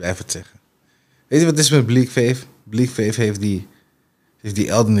 Ik blijf het zeggen. Weet je wat het is met Bleak Faith? Bleak Faith heeft die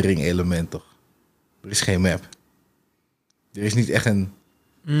Elden Ring element, toch? Er is geen map. Er is niet echt een...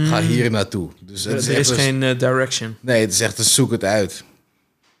 Ga hier naartoe. Dus Er is geen direction. Nee, het is echt een zoek het uit.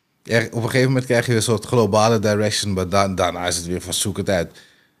 Op een gegeven moment krijg je een soort globale direction, maar daarna is het weer van zoek het uit.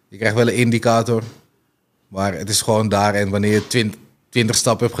 Je krijgt wel een indicator, maar het is gewoon daar. En wanneer je 20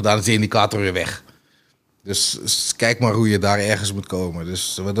 stappen hebt gedaan, is die indicator weer weg. Dus kijk maar hoe je daar ergens moet komen.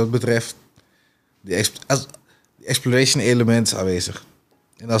 Dus wat dat betreft, die exploration element is aanwezig.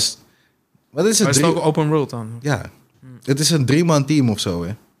 En wat is het? Maar is het ook open world dan? Ja, het is een 3-man team of zo,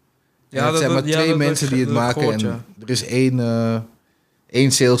 hè? Ja, het zijn maar 2 mensen die het maken. Gehoord, en er is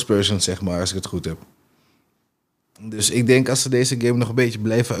één salesperson, zeg maar, als ik het goed heb. Dus ik denk als ze deze game nog een beetje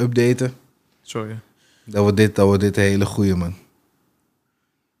blijven updaten... Sorry. Dan wordt dit een hele goeie, man.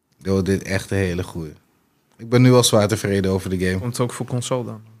 Dan wordt dit echt een hele goeie. Ik ben nu al zwaar tevreden over de game. Komt het ook voor console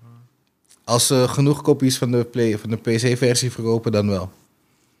dan? Als ze genoeg kopies van de PC-versie verkopen, dan wel.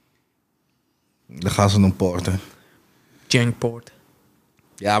 Dan gaan ze hem porten. Jankport.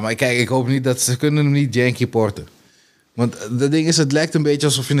 Ja, maar kijk, ik hoop niet dat ze kunnen hem niet janky porten. Want het ding is, het lijkt een beetje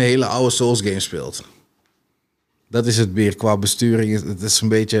alsof je een hele oude Souls game speelt. Dat is het meer. Qua besturing, het is een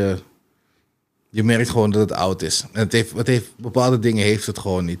beetje... Je merkt gewoon dat het oud is. En het heeft bepaalde dingen heeft het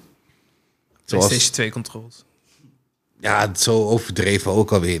gewoon niet. Zoals, PlayStation 2 controls. Ja, zo overdreven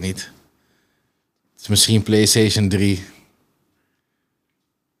ook alweer niet. Het is misschien PlayStation 3.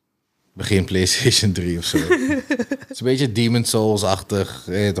 Begin PlayStation 3 of zo. Het is een beetje Demon's Souls-achtig.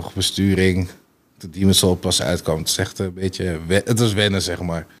 Toch besturing. De Demon's Souls pas uitkwam. Het is echt een beetje... Het was wennen, zeg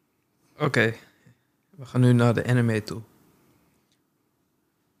maar. Oké. We gaan nu naar de anime toe.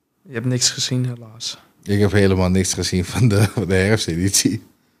 Je hebt niks gezien, helaas. Ik heb helemaal niks gezien van de herfsteditie.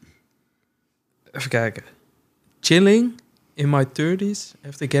 Even kijken. Chilling in my 30s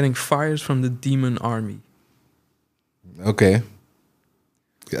after getting fired from the demon army. Oké.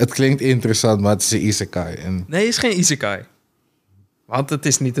 Het klinkt interessant, maar het is een isekai. En... Nee, het is geen isekai. Want het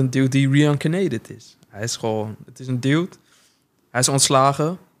is niet een dude die reincarnated is. Hij is gewoon... Het is een dude. Hij is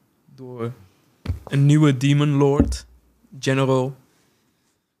ontslagen door een nieuwe demon lord, general.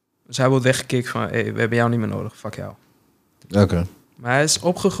 Dus hij wordt weggekikt van... Hey, we hebben jou niet meer nodig. Fuck jou. Oké. Maar hij is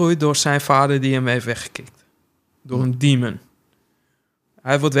opgegroeid door zijn vader die hem heeft weggekikt. Door een demon.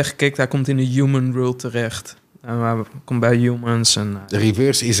 Hij wordt weggekikt. Hij komt in de human world terecht. En hij komt bij humans. En, De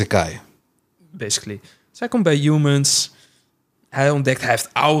reverse isekai. basically. Dus hij komt bij humans. Hij ontdekt, hij heeft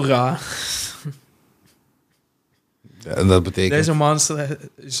aura. Ja, en dat betekent... Deze man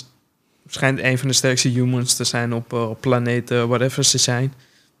schijnt een van de sterkste humans te zijn op planeten, whatever ze zijn.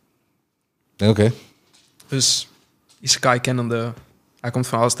 Oké. Dus isekai kennende, hij komt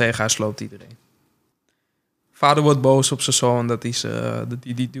van alles tegen, hij sloopt iedereen. Vader wordt boos op zijn zoon dat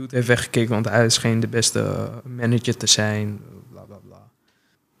die dude heeft weggekikt, want hij scheen de beste manager te zijn. Bla bla bla.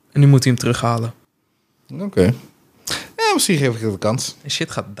 En nu moet hij hem terughalen. Oké. Ja, misschien geef ik het de kans. En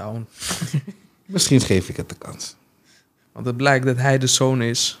shit gaat down. Misschien geef ik het de kans. Want het blijkt dat hij de zoon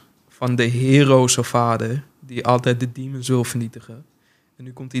is van de heroïsche vader die altijd de demons wil vernietigen. En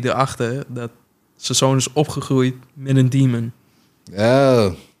nu komt hij erachter dat zijn zoon is opgegroeid met een demon. Ja.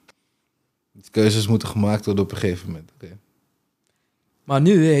 De keuzes moeten gemaakt worden op een gegeven moment. Oké. Maar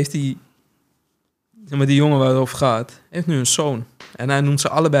nu heeft hij, maar die jongen waar het over gaat, heeft nu een zoon. En hij noemt ze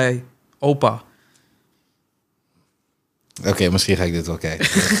allebei opa. Oké, misschien ga ik dit wel kijken.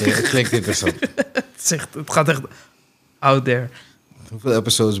 Het klinkt interessant. Het gaat echt out there. Hoeveel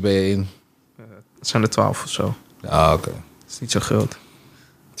episodes ben je in? Het zijn er 12 of zo. Ah, oké. Het is niet zo groot.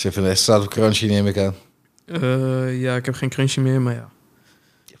 Het staat op Crunchy, neem ik aan. Ja, ik heb geen Crunchy meer, maar ja.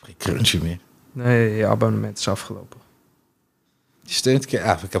 Je hebt geen Crunchy meer. Nee, je abonnement is afgelopen. Je steunt een keer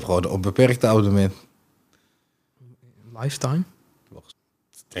af. Ik heb gewoon een onbeperkte abonnement. Lifetime?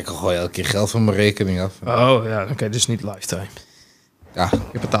 Ik trek gewoon elke keer geld van mijn rekening af. Oh ja, oké, dus niet lifetime. Ja.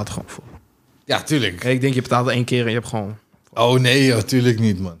 Je betaalt er gewoon voor. Ja, tuurlijk. Ik denk je betaalt 1 keer en je hebt gewoon... Oh nee, natuurlijk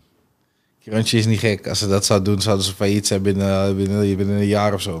niet, man. Crunchy is niet gek. Als ze dat zouden doen, zouden ze failliet zijn binnen een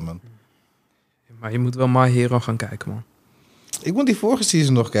jaar of zo, man. Maar je moet wel My Hero gaan kijken, man. Ik moet die vorige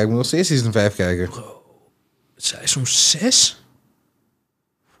season nog kijken. Ik moet nog steeds season 5 kijken. Bro, seizoen 6?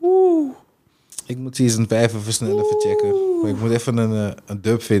 Oeh. Ik moet season 5 even snel even checken. Maar ik moet even een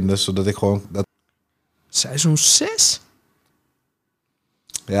dub vinden, zodat ik gewoon... Seizoen 6?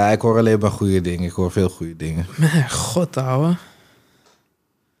 Ja, ik hoor alleen maar goede dingen. Ik hoor veel goede dingen. Mijn god, ouwe.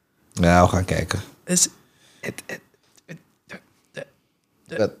 Ja, we gaan kijken.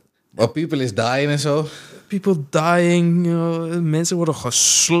 Maar people is dying en zo. People dying, mensen worden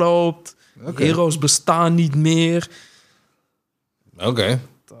gesloopt. Oké. Heroes bestaan niet meer. Oké.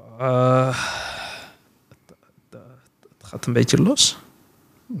 Het gaat een beetje los.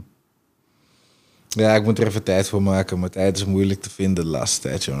 Ja, ik moet er even tijd voor maken. Maar tijd is moeilijk te vinden de laatste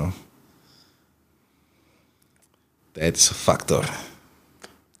tijd, jongen. Tijd is een factor.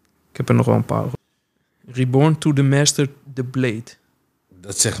 Ik heb er nog wel een paar. Reborn to the Master, The Blade.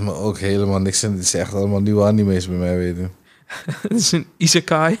 Dat zegt me ook helemaal niks. En het is echt allemaal nieuwe anime's bij mij, weten. Het is een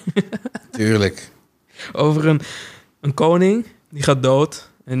isekai. Tuurlijk. Over een koning, die gaat dood.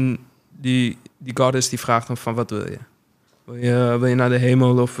 En die goddess die vraagt hem van, wat wil je? Wil je naar de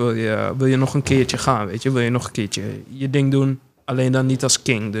hemel of wil je nog een keertje gaan, weet je? Wil je nog een keertje je ding doen, alleen dan niet als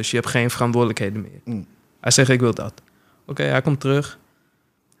king. Dus je hebt geen verantwoordelijkheden meer. Hij zegt, ik wil dat. Oké, hij komt terug.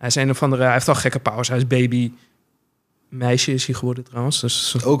 Hij is een of andere, hij heeft al gekke powers. Hij is baby. Meisje is hij geworden trouwens.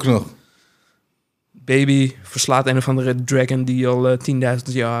 Dus Ook nog. baby verslaat een of andere dragon die al 10.000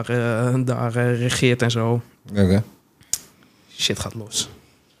 jaar daar regeert en zo. Oké. Shit gaat los.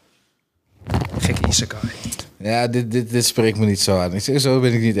 Gekke isekai. Ja, dit spreekt me niet zo aan. Ik zeg, zo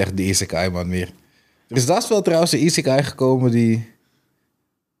ben ik niet echt de isekai-man meer. Er is laatst wel trouwens een isekai gekomen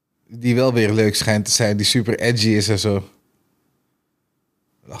die wel weer leuk schijnt te zijn. Die super edgy is en zo.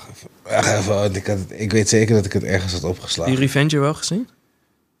 Wacht even. Want ik weet zeker dat ik het ergens had opgeslagen. Die Revenger wel gezien?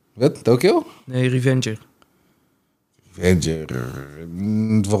 Wat? Tokyo? Nee, Revenger. Avenger.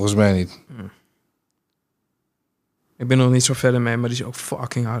 Volgens mij niet. Ik ben nog niet zo verder mee, maar die is ook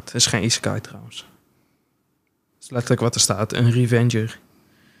fucking hard. Het is geen isekai trouwens. Dat is letterlijk wat er staat. Een Revenger.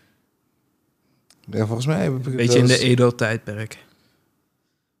 Ja, volgens mij heb ik Een beetje in de Edo-tijdperk.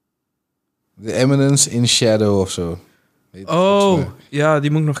 The Eminence in Shadow of zo. Oh, ja,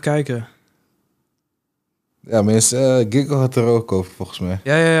 die moet ik nog kijken. Ja, mensen, Giggle had er ook over, volgens mij.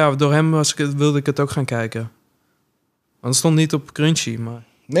 Ja, door hem wilde ik het ook gaan kijken. Want het stond niet op Crunchy, maar...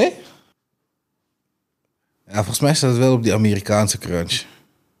 Nee? Ja, volgens mij staat het wel op die Amerikaanse crunch.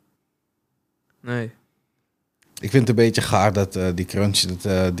 Nee. Ik vind het een beetje gaar dat die crunch,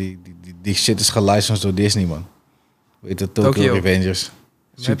 die shit is gelicensed door Disney, man. Weet je, Tokyo Revengers.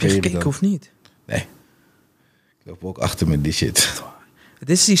 Heb je gekeken dan. of niet? Nee. Ik loop ook achter met die shit. Het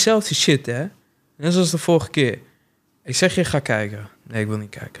is diezelfde shit, hè? Net zoals de vorige keer. Ik zeg je, ga kijken. Nee, ik wil niet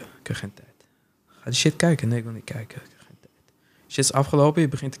kijken. Ik heb geen tijd. Ga die shit kijken. Nee, ik wil niet kijken. Ik heb geen tijd. Shit is afgelopen, je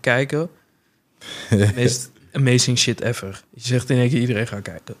begint te kijken. Meest amazing shit ever. Je zegt in één keer, iedereen gaat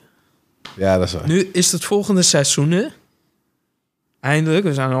kijken. Ja, dat is waar. Nu is het volgende seizoenen. Eindelijk,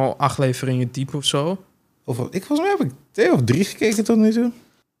 we zijn al 8 leveringen diep of zo. Volgens mij heb ik 2 of 3 gekeken tot nu toe.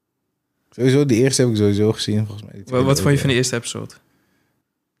 Sowieso, de eerste heb ik sowieso gezien, volgens mij. Wat vond je van de eerste episode?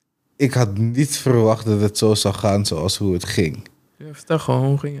 Ik had niet verwacht dat het zo zou gaan zoals hoe het ging. Ja, vertel gewoon,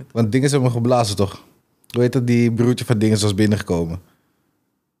 hoe ging het? Want dingen zijn me geblazen, toch? Hoe heet dat, die broertje van dingen was binnengekomen?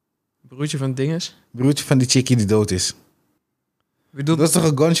 Broertje van dinges? Broertje van die chickie die dood is. Dat is toch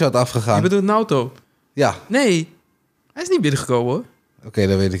een gunshot afgegaan? Je bedoelt Naoto? Ja. Nee, hij is niet binnengekomen, hoor. Oké,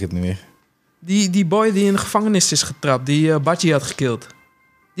 dan weet ik het niet meer. Die boy die in de gevangenis is getrapt, die Bachi had gekild.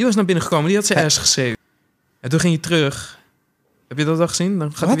 Die was naar binnen gekomen, die had zijn ass gesaved. En toen ging hij terug. Heb je dat al gezien?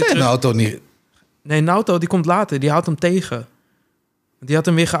 Dan gaat hij Had weer hij terug. Naoto niet? Nee, Naoto die komt later, die houdt hem tegen. Die had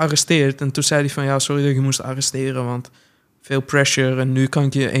hem weer gearresteerd. En toen zei hij van, ja, sorry dat ik je moest arresteren, want veel pressure. En nu kan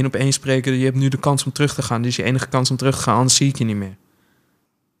ik je 1 op 1 spreken. Je hebt nu de kans om terug te gaan. Dit is je enige kans om terug te gaan, anders zie ik je niet meer.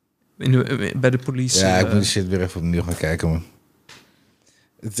 Bij de politie. Ja, ik moet die shit weer even opnieuw gaan kijken, man.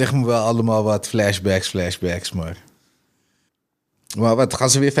 Het zegt me wel allemaal wat flashbacks, maar... Maar wat, gaan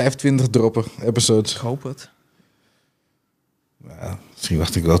ze weer 25 droppen, episodes? Ik hoop het. Nou, misschien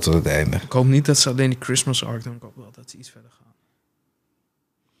wacht ik wel tot het einde. Ik hoop niet dat ze alleen die Christmas arc doen. Ik hoop wel dat ze iets verder gaan.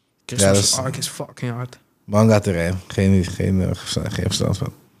 Christmas arc is fucking hard. Manga-terrein, geen verstand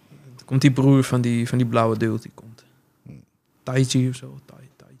van. Er komt die broer van die blauwe dude, die komt. Taiji of zo.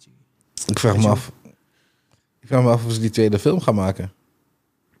 Taiji. Ik vraag me af of ze die tweede film gaan maken.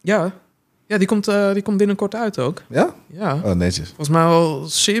 Ja, die komt binnenkort uit ook. Ja? Ja. Oh, netjes. Volgens mij al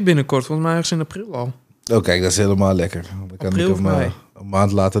zeer binnenkort. Volgens mij ergens in april al. Oh, kijk, dat is helemaal lekker. Dan kan April ik of hem mei. een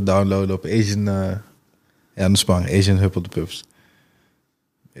maand later downloaden op Asian... ja, de Spang. Asian Huppel de Pups.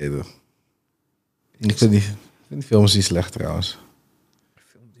 Ik vind die films niet slecht, trouwens.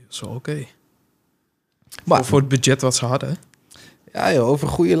 Die was wel oké. Maar Voor het budget wat ze hadden. ja, joh, over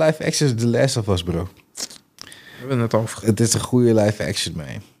goede live actions, The Last of Us, bro. We hebben het net over gehad. Het is een goede live action,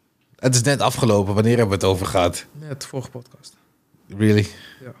 man. Het is net afgelopen. Wanneer hebben we het over gehad? Net vorige podcast. Really?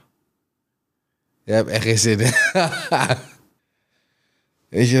 Ja. Je hebt echt geen zin in.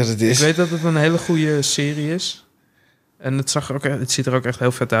 Weet je wat het is? Ik weet dat het een hele goede serie is. En het ziet er ook echt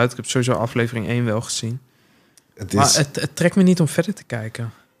heel vet uit. Ik heb sowieso aflevering 1 wel gezien. Maar het trekt me niet om verder te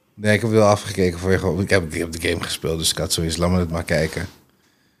kijken. Nee, ik heb wel afgekeken voor ik heb de game gespeeld, dus ik had zoiets, laat me het maar kijken.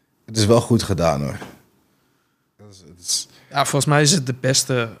 Het is wel goed gedaan, hoor. Ja, volgens mij is het de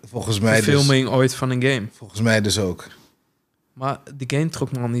beste verfilming ooit van een game. Volgens mij dus ook. Maar de game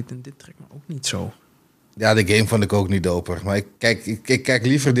trok me al niet en dit trekt me ook niet zo. Ja, de game vond ik ook niet doper. Maar ik kijk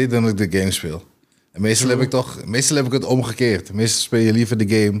liever dit dan dat ik de game speel. En meestal heb ik het omgekeerd. Meestal speel je liever de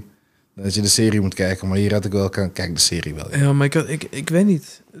game dan dat je de serie moet kijken. Maar hier had ik wel kijk de serie wel. Ja, maar ik weet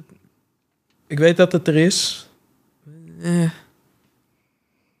niet. Ik weet dat het er is.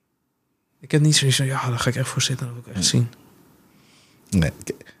 Ik heb niet zoiets van, ja, daar ga ik echt voor zitten. Dat wil ik echt zien. Nee,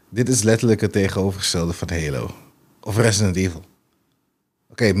 dit is letterlijk het tegenovergestelde van Halo. Of Resident Evil.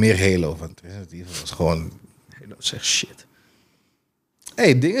 Oké, meer Halo, want Resident Evil was gewoon... Halo zegt shit.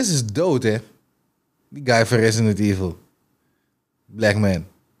 Hey, Dinges is dood, hè? Die guy van Resident Evil. Black Man.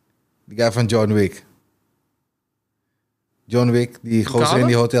 Die guy van John Wick. John Wick, die gozer in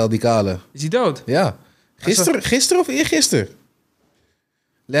die hotel, die kale. Is hij dood? Ja. Gisteren of eergisteren?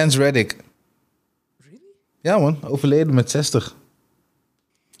 Lance Reddick. Really? Ja, man. Overleden met 60.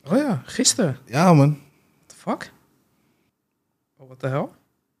 Oh ja, gisteren. Ja, man. What the fuck? Oh, wat de hel?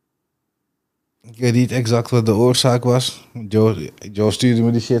 Ik weet niet exact wat de oorzaak was. Joe stuurde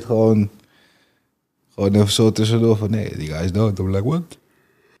me die shit gewoon even zo tussendoor van nee, die guy is dood. I'm like, what?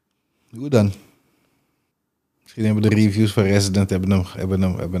 Hoe dan? Misschien hebben de reviews van Resident hebben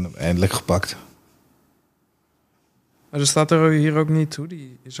hem eindelijk gepakt. Maar er staat er hier ook niet toe.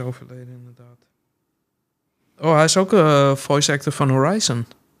 Die is overleden inderdaad. Oh, hij is ook voice actor van Horizon.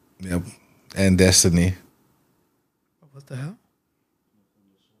 Ja, en Destiny. Wat de hel?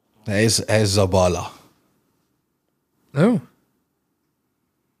 Hij is Zabala. Oh.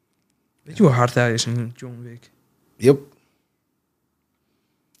 Weet je hoe hard hij is in John Wick? Yep.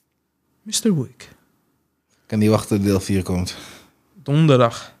 Mr. Wick. Ik kan niet wachten tot deel 4 komt.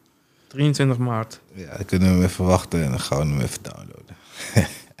 Donderdag. 23 maart. Ja, dan kunnen we hem even wachten en dan gaan we hem even downloaden.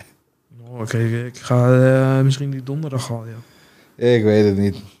 Oké, ik ga misschien die donderdag al, ja. Ik weet het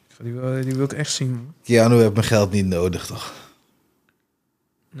niet. Die wil ik echt zien, man. Keanu heeft mijn geld niet nodig, toch?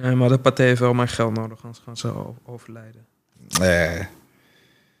 Nee, maar de partij heeft wel mijn geld nodig, anders gaan ze overlijden. Nee,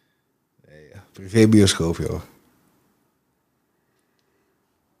 privébioscoop, joh.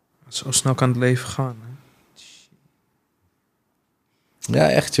 Zo snel kan het leven gaan, hè? Ja,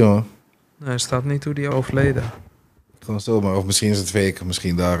 echt, jongen. Nee, er staat niet hoe die overleden. Gewoon zomaar. Of misschien is het fake,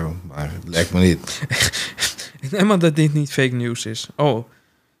 misschien daarom. Maar het lijkt me niet. Ik neem aan dat dit niet fake news is. Oh.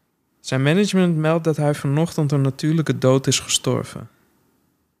 Zijn management meldt dat hij vanochtend een natuurlijke dood is gestorven.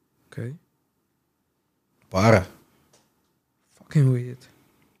 Oké. Para. Fucking weird.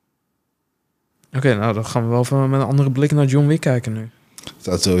 Oké, nou dan gaan we wel even met een andere blik naar John Wick kijken nu.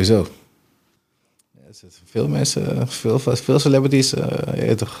 Dat sowieso. Ja, er zitten veel mensen, veel celebrities.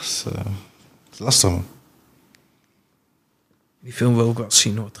 Toch, het is lastig, man. Die film wil ik wel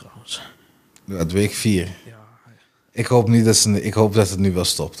zien, hoor, trouwens. Ja, week 4. Ja. Ik hoop dat het nu wel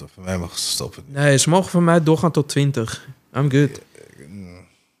stopt. Hoor. Voor mij mag het stoppen. Nee, ze mogen voor mij doorgaan tot 20. I'm good.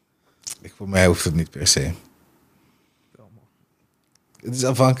 Voor mij hoeft het niet per se. Het is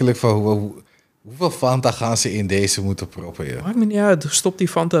afhankelijk van hoeveel Fanta gaan ze in deze moeten proppen. Ja. Maakt me niet uit. Stop die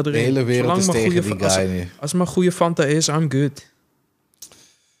Fanta erin. De hele wereld is tegen die guy nu. Als het maar goede Fanta is, I'm good.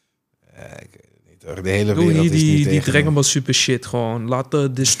 Ja, ik weet het niet hoor. De hele wereld is niet tegen die Dragon Ball super shit gewoon. Laat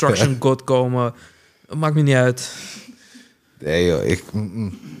de Destruction God komen. Maakt me niet uit. Nee joh,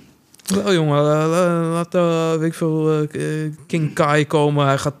 Wel jongen, laat weet ik veel, King Kai komen.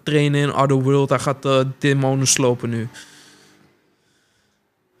 Hij gaat trainen in Otherworld. Hij gaat demonen slopen nu.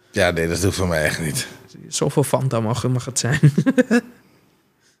 Ja, nee, dat doet voor mij echt niet. Zoveel Fanta mag het zijn.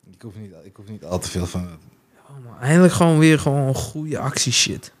 Ik hoef niet al te veel van... Oh, maar eindelijk gewoon weer gewoon goede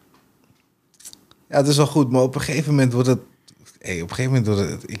actieshit. Ja, het is wel goed, maar op een gegeven moment wordt het...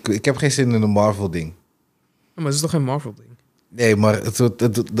 Ik heb geen zin in een Marvel-ding. Ja, maar het is toch geen Marvel-ding? Nee, maar het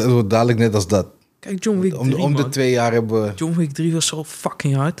wordt dadelijk net als dat. Kijk, John Wick 3, om de 2 jaar hebben we... John Wick 3 was zo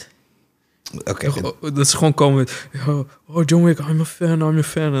fucking hard. Oké. Dat is gewoon komen met... Oh, John Wick, I'm a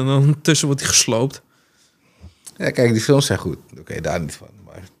fan. En dan tussen wordt hij gesloopt. Ja, kijk, die films zijn goed. Oké, daar niet van.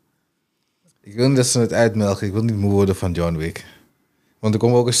 Maar ik wil niet dat ze het uitmelken. Ik wil niet moe worden van John Wick. Want er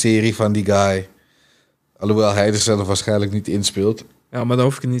komt ook een serie van die guy. Alhoewel hij er zelf waarschijnlijk niet inspeelt. Ja, maar dan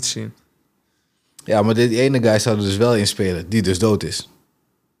hoef ik het niet te zien. Ja, maar die ene guy zou er dus wel inspelen. Die dus dood is.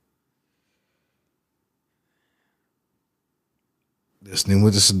 Dus nu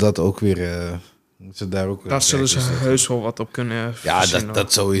moeten ze dat ook weer... Daar zullen ze heus wel wat op kunnen ja, verzinnen.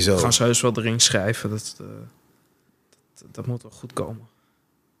 dat sowieso. Gaan ze heus wel erin schrijven. Dat Dat moet wel goed komen.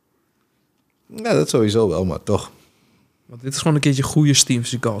 Ja, dat sowieso wel, maar toch. Want dit is gewoon een keertje goede Steven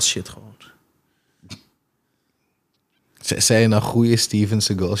Seagal shit gewoon. Zijn je nou goede Steven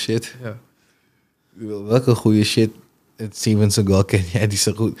Seagal shit? Ja. Welke goede shit Steven Seagal ken jij die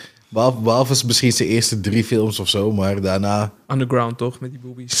zo goed? Behalve misschien zijn eerste 3 films of zo, maar daarna... Underground toch, met die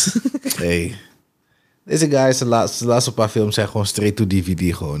boobies. Nee. Deze guy, zijn laatste paar films zijn gewoon straight to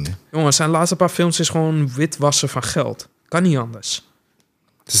DVD gewoon. Hè. Jongens, zijn laatste paar films is gewoon witwassen van geld. Kan niet anders.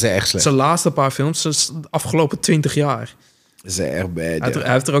 Ze zijn echt slecht. Zijn laatste paar films is de afgelopen 20 jaar. Ze zijn echt bad,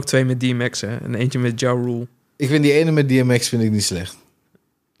 Hij heeft er ook 2 met DMX, hè. En eentje met Ja Rule. Ik vind die ene met DMX vind ik niet slecht.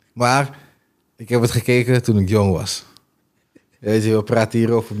 Maar ik heb het gekeken toen ik jong was. Weet je, we praten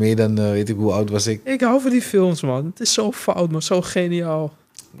hier over meer dan, weet ik hoe oud was ik. Ik hou van die films, man. Het is zo fout, maar zo geniaal.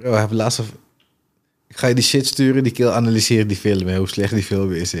 Bro, ik ga je die shit sturen, die keer analyseren die film, hè, hoe slecht die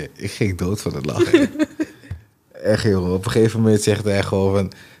film is. Hè. Ik ging dood van het lachen. Echt, jongen. Op een gegeven moment zegt hij gewoon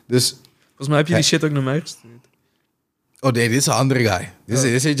van... Dus, Volgens mij heb je die shit ook naar mij gestuurd. oh nee, dit is een andere guy.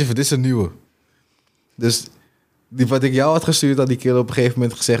 Dit is een nieuwe. Dus wat ik jou had gestuurd, had die keer op een gegeven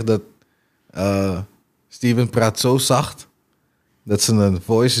moment gezegd dat... Steven praat zo zacht... dat ze een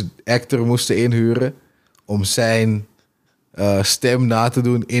voice actor moesten inhuren... om zijn stem na te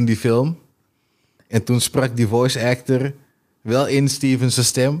doen in die film. En toen sprak die voice actor wel in Steven's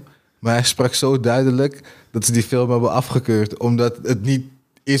stem... maar hij sprak zo duidelijk dat ze die film hebben afgekeurd... omdat het niet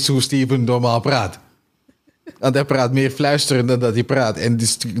is hoe Steven normaal praat. Want hij praat meer fluisterend dan dat hij praat. En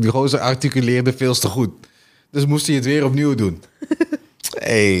die gozer articuleerde veel te goed. Dus moest hij het weer opnieuw doen.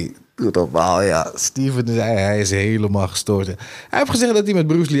 Hey, doe normaal, ja. Steven, hij is helemaal gestoord. Hè. Hij heeft gezegd dat hij met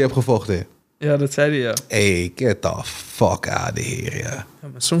Bruce Lee heeft gevochten. Ja, dat zei hij, ja. Hey, get the fuck out of here, ja. Ja,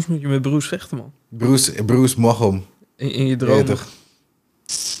 maar soms moet je met Bruce vechten, man. Bruce mag hem. In je dromen. Ja,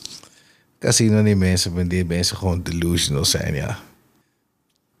 Casino, die mensen, wanneer mensen gewoon delusional zijn, ja.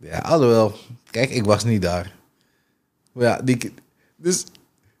 Ja, alhoewel. Kijk, ik was niet daar. Maar ja, dus...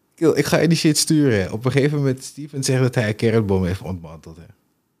 Ik ga je die shit sturen. Hè. Op een gegeven moment, Steven zegt dat hij een kerstboom heeft ontmanteld. Hè.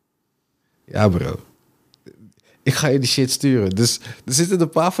 Ja, bro. Ik ga je die shit sturen. Dus er zitten een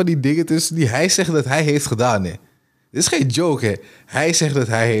paar van die dingen tussen die hij zegt dat hij heeft gedaan. Hè. Dit is geen joke, hè. Hij zegt dat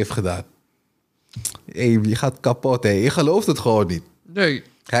hij heeft gedaan. Hey, je gaat kapot, hè. Je gelooft het gewoon niet. Nee.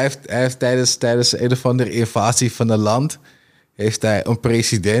 Hij heeft tijdens een of andere invasie van een land... heeft hij een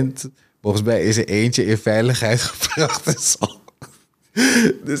president... Volgens mij is er eentje in veiligheid gebracht en zo.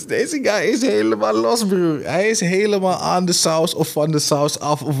 Dus deze guy is helemaal los, broer. Hij is helemaal aan de saus of van de saus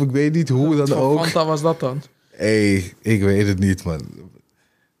af... of ik weet niet hoe dan ook. Wat Fanta was dat dan? Hey, ik weet het niet, man.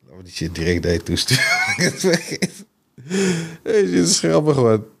 Laten we die shit direct naar je toesturen. Hey, dit is grappig,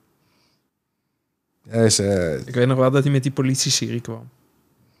 man. Hij is... Ik weet nog wel dat hij met die politie-serie kwam.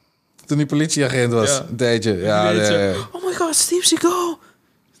 Toen die politieagent was, Ja. een tijdje. Ja, nee. Oh my god, Steve Seagal!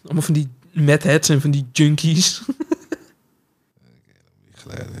 Allemaal van die mad heads en van die junkies.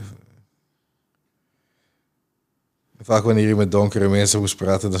 Vaak wanneer je met donkere mensen moest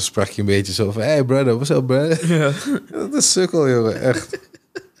praten, dan sprak je een beetje zo van... Hey brother, what's up, brother? Ja. Dat is sukkel, jongen, echt.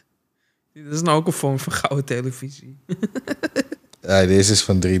 Dit is nou ook een vorm van gouden televisie. Ja, deze is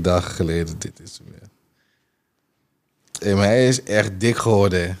van 3 dagen geleden. Dit is hem, ja. Hey, maar hij is echt dik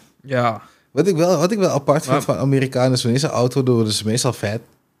geworden, hè. Ja. Wat ik wel apart vind van Amerikanen is... wanneer ze auto doen, worden ze meestal vet.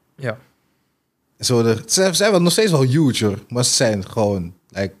 Ja. Ze zijn wel nog steeds wel huge, hoor. Maar ze zijn gewoon...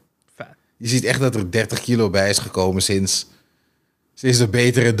 Like, Vet. je ziet echt dat er 30 kilo bij is gekomen sinds de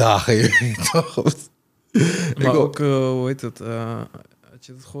betere dagen. Je weet toch? Maar ook, hoe heet het? Had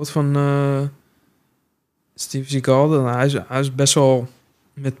je het gehoord van Steve Seagal? Hij is best wel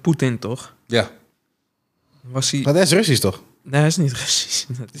met Poetin, toch? Ja. Was hij... Maar hij is Russisch, toch? Nee, hij is niet Russisch.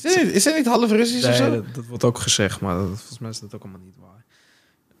 Is hij niet half Russisch of Nee, zo? dat wordt ook gezegd, maar volgens mij is dat ook allemaal niet waar.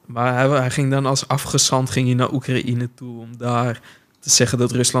 Maar hij ging dan als afgezant ging hij naar Oekraïne toe om daar te zeggen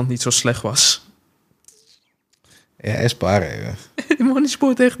dat Rusland niet zo slecht was. Ja, hij is paren, ja. Die man die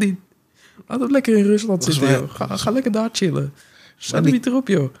spoort echt niet. Laat hem lekker in Rusland Volgens zitten, mij- joh. Ga lekker daar chillen. Zet Maar hem niet erop,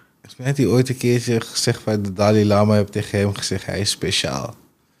 joh. Volgens mij heeft hij ooit een keertje gezegd... bij de Dalai Lama heeft tegen hem gezegd... hij is speciaal.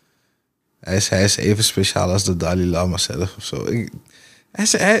 Hij is even speciaal als de Dalai Lama zelf of zo.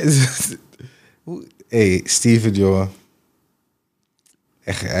 Hey, Steven, jongen.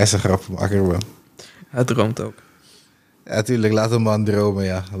 Echt, hij is een grappenmaker, man. Hij droomt ook. Ja, natuurlijk. Laat een man dromen,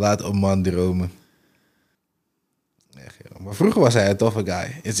 ja. Laat een man dromen. Echt, ja. Maar vroeger was hij een toffe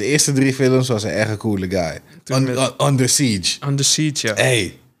guy. In zijn eerste 3 films was hij echt een coole guy. Under Siege. Under Siege, ja.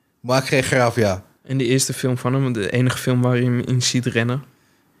 Hey, maak geen grap, ja. In de eerste film van hem, de enige film waar je hem in ziet rennen.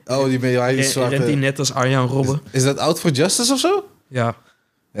 Oh, die zwarte... Rent hij net als Arjan Robben. Is dat Out for Justice of zo? Ja,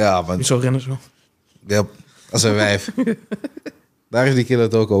 Ja, man. zo rennen zo. Ja, Als een wijf. Daar is die killer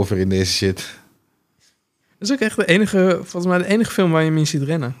het ook over in deze shit. Dat is ook echt volgens mij de enige film waar je hem in ziet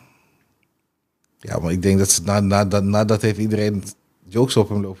rennen. Ja, maar ik denk dat ze nadat heeft iedereen jokes op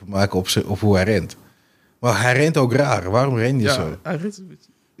hem lopen maken op hoe hij rent. Maar hij rent ook raar. Waarom ren je zo? Hij rent een beetje.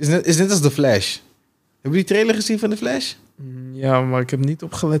 Is net als The Flash. Hebben jullie die trailer gezien van The Flash? Ja, maar ik heb niet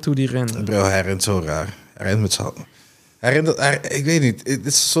opgelet hoe die rende. Bro, hij rent zo raar. Hij rent met z'n handen. Ik weet niet. Het is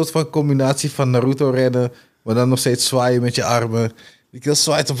een soort van combinatie van Naruto rennen, maar dan nog steeds zwaaien met je armen. Die kill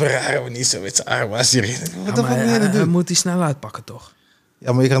zwaait op een rare manier zo met zijn armen als hij rent. Wat de fuck ben je aan het doen? Hij moet die snelheid pakken, toch?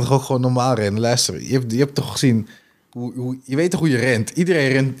 Ja, maar je kan toch ook gewoon normaal rennen? Luister, je hebt toch gezien... je weet toch hoe je rent?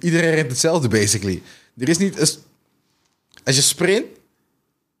 Iedereen rent hetzelfde, basically. Er is niet... Als je sprint,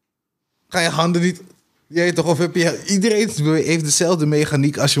 ga je handen niet... Je weet toch, of heb je... Iedereen heeft dezelfde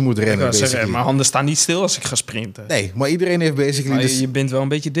mechaniek als je moet rennen, basically. Mijn handen staan niet stil als ik ga sprinten. Nee, maar iedereen heeft basically... Maar je bent wel een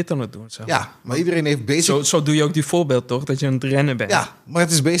beetje dit aan het doen. Zeg. Ja, maar iedereen heeft basically... Zo doe je ook die voorbeeld, toch? Dat je aan het rennen bent. Ja, maar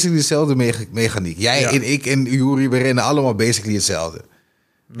het is basically dezelfde mechaniek. Jij en ik en Yuri, we rennen allemaal basically hetzelfde.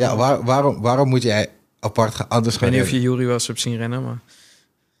 Ja, waarom moet jij apart anders gaan rennen? Ik weet niet of je Yuri wel eens hebt zien rennen, maar...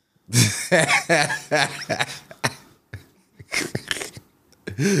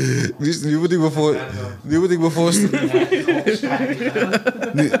 Nu moet ik me voorstellen.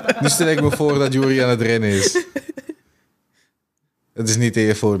 Nu stel ik me voor dat Yuri aan het rennen is. Het is niet in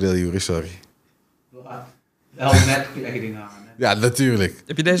je voordeel, Yuri, sorry. Wel net kleding aan. Hè? Ja, natuurlijk.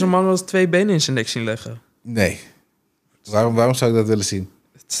 Heb je deze man wel eens 2 benen in zijn nek zien leggen? Nee. Waarom zou ik dat willen zien?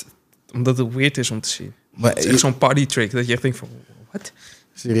 Omdat het weird is om te zien. Maar Het is echt zo'n party trick dat je echt denkt van... Wat?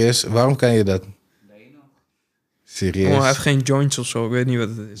 Serieus, waarom kan je dat? Serieus? Oh, hij heeft geen joints of zo. Ik weet niet wat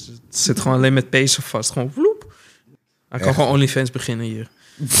het is. Het zit gewoon alleen met pezen vast. Gewoon vloep. Hij kan gewoon OnlyFans beginnen hier.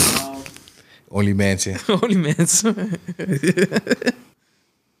 Only mensen. OnlyFans.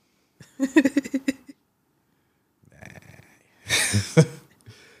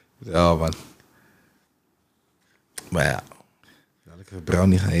 Oh man. Maar ja. Zal ik even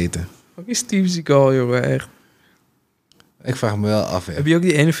brownie gaan eten? Ook is Steve Seagal, jongen, echt. Ik vraag me wel af. Hè. Heb je ook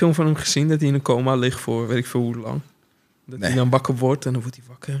die ene film van hem gezien dat hij in een coma ligt voor weet ik veel hoe lang? Dat hij dan wakker wordt en dan wordt hij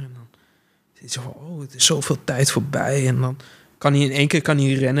wakker en dan zit hij zo van, oh, het is zoveel tijd voorbij. En dan kan hij in één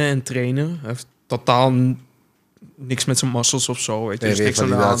keer rennen en trainen. Hij heeft totaal niks met zijn muscles of zo. Weet je. Nee, Dus niks aan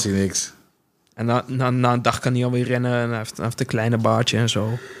de hand. revalidatie, niks. En na een dag kan hij alweer rennen en hij heeft een kleine baardje en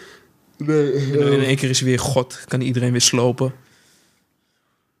zo. Nee, En in één keer is hij weer God, kan iedereen weer slopen.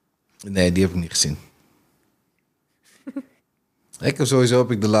 nee, die heb ik niet gezien. Ik heb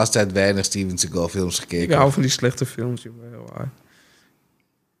sowieso de laatste tijd weinig Steven Seagal films gekeken. Ik hou van die slechte films, jongen, heel hard.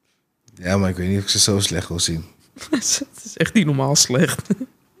 Ja, maar ik weet niet of ik ze zo slecht wil zien. Het is echt niet normaal slecht.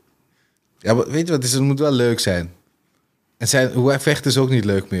 Ja, maar weet je wat? Het moet wel leuk zijn. En hoe hij vecht is ook niet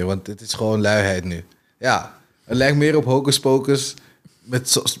leuk meer, want het is gewoon luiheid nu. Ja, het lijkt meer op hocus pocus.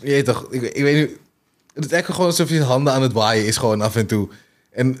 Je weet toch, ik weet niet. Het is echt gewoon alsof je handen aan het waaien is gewoon af en toe.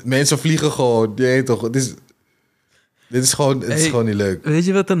 En mensen vliegen gewoon. Je weet toch, dit is gewoon niet leuk. Weet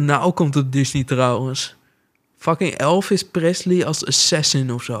je wat er nou komt op Disney trouwens? Fucking Elvis Presley als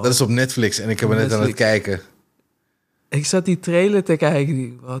assassin of zo. Dat is op Netflix en ik heb er net aan het kijken. Ik zat die trailer te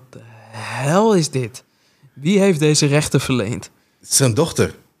kijken. Wat de hel is dit? Wie heeft deze rechten verleend? Zijn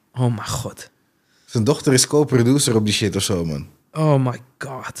dochter. Oh mijn god. Zijn dochter is co-producer op die shit of zo, man. Oh my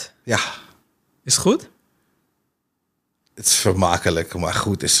god. Ja. Is het goed? Het is vermakelijk, maar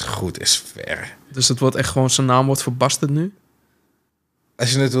goed is ver. Dus het wordt echt gewoon, zijn naam wordt verbasterd nu?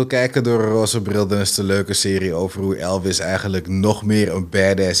 Als je het wil kijken door een roze bril, dan is het een leuke serie over hoe Elvis eigenlijk nog meer een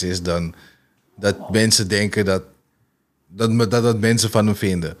badass is dan dat mensen denken dat mensen van hem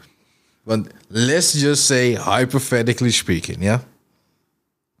vinden. Want let's just say, hypothetically speaking, ja?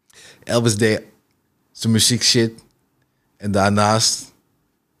 Elvis deed zijn muziek shit en daarnaast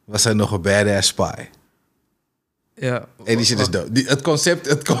was hij nog een badass spy. Ja. En die shit is dope. Het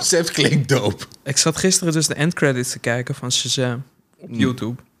concept klinkt dope. Ik zat gisteren dus de endcredits te kijken van Shazam op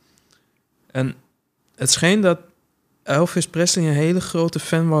YouTube. En het scheen dat Elvis Presley een hele grote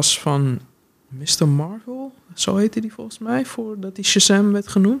fan was van Mr. Marvel. Zo heette die volgens mij, voordat hij Shazam werd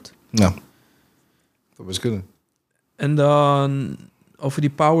genoemd. Nou, dat was kunnen. En dan over die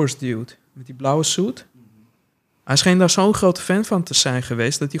Powers dude met die blauwe suit. Hij scheen daar zo'n grote fan van te zijn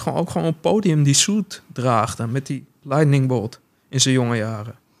geweest dat hij ook gewoon op het podium die suit draagde met die lightning bolt in zijn jonge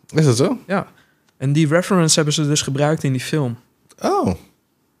jaren. Is dat zo? Ja. En die reference hebben ze dus gebruikt in die film. Oh.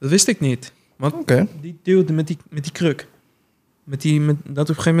 Dat wist ik niet. Want die dude met die kruk. Dat op een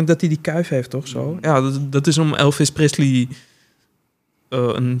gegeven moment dat hij die kuif heeft, toch? Zo? Ja, dat is om Elvis Presley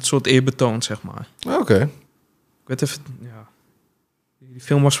een soort eerbetoon, zeg maar. Oké. Ik weet even... Ja. Die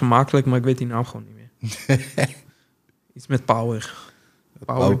film was vermakelijk, maar ik weet die naam gewoon niet meer. Iets met Power.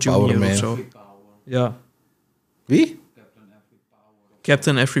 Power Junior Man. of zo. Ja. Wie?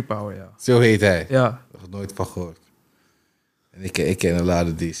 Captain Every Power, ja. Zo heet hij. Ja. Nog nooit van gehoord. En ik ken een lot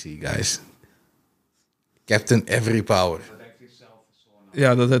of DC, guys. Captain Every Power.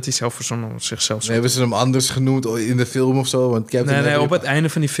 Ja, dat heeft hij zelf verzonnen op zichzelf. Hebben ze hem anders genoemd in de film of zo? Want Captain Nee, Every op het einde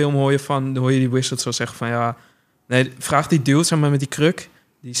van die film hoor je die Wizard zo zeggen van ja... Nee, vraag die dude, zeg maar, met die kruk...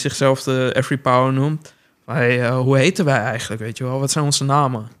 die zichzelf de Every Power noemt... Van, hey, hoe heten wij eigenlijk, weet je wel? Wat zijn onze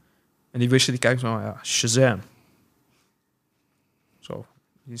namen? En die Wizard die kijkt zo, ja, Shazam. Zo,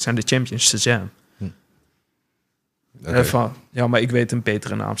 die zijn de champions, Shazam. Okay. Van, ja, maar ik weet een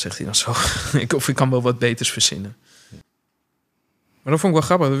betere naam, zegt hij dan zo. Of ik kan wel wat beters verzinnen. Maar dat vond ik wel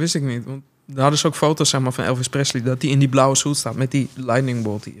grappig, dat wist ik niet. Want daar hadden ze ook foto's, zeg maar, van Elvis Presley... dat hij in die blauwe suit staat met die lightning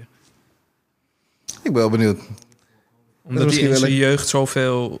bolt hier. Ik ben wel benieuwd. Omdat hij in zijn jeugd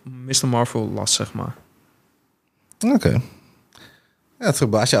zoveel Mr. Marvel las, zeg maar. Oké. Ja, het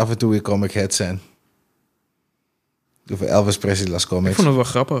verbaast je af en toe weer comic heads zijn. Hoeveel Elvis Presley las comics. Ik vond het wel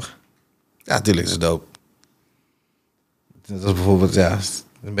grappig. Ja, natuurlijk is het dope. Dat is bijvoorbeeld, ja...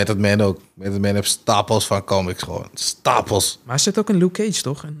 Met het Man ook. Met het Man heeft stapels van comics gewoon. Stapels. Maar hij zit ook in Luke Cage,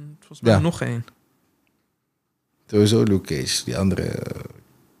 toch? En volgens mij nog één. Sowieso Luke Cage. Die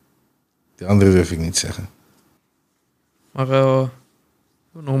andere durf ik niet zeggen. Maar nog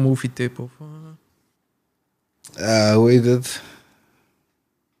een movie tip of... Hoe heet het?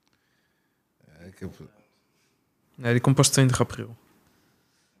 Nee, die komt pas 20 april.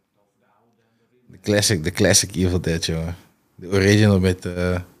 De classic Evil Dead, jongen. De original met...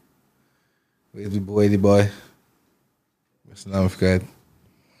 hoe heet die boy? Ik ben zijn naam even kwijt.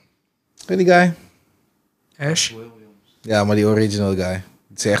 Weet die guy? Ash? Ja, maar die original guy. Het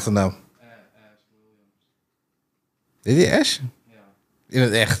is zijn echte naam. Is die Ash? Ja. In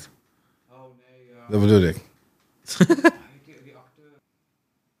het echt? Oh nee, ja. Dat bedoel ik. Die acteur.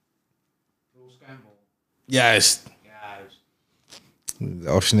 Bruce Campbell. Juist. Juist. De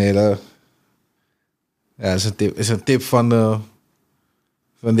originele... Ja, dat is een tip van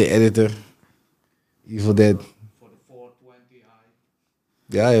de editor. Evil Dead. Voor de 420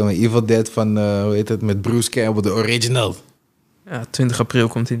 eye. Ja, jongen. Evil Dead van, hoe heet het, met Bruce Campbell, de original. Ja, 20 april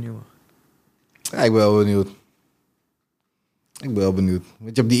komt die nieuwe. Ja, ik ben wel benieuwd.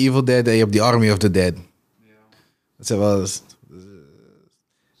 Want je hebt die Evil Dead en je hebt die Army of the Dead. Ja. Dat zijn wel...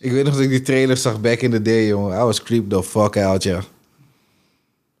 Ik weet nog dat ik die trailer zag back in the day, jongen. I was creeped the fuck out, ja.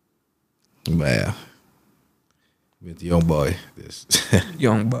 Maar ja. Ik ben een young boy, dus...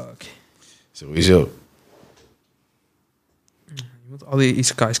 Young Buck. Sowieso. Je moet al die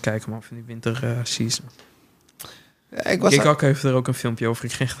isekais kijken, man, van die winter season. Ja, ik Kijk, heeft er ook een filmpje over.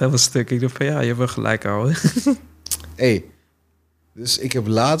 Ik ging echt heel stuk. Ik dacht van, ja, je hebt wel gelijk, ouwe. Hey, dus ik heb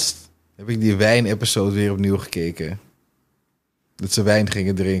laatst... Heb ik die wijn-episode weer opnieuw gekeken. Dat ze wijn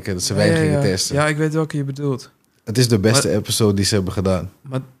gingen drinken, dat ze wijn gingen testen. Ja, ik weet welke je bedoelt. Het is de beste episode die ze hebben gedaan.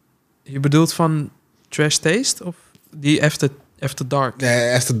 Maar je bedoelt van Trash Taste? Of die After Dark?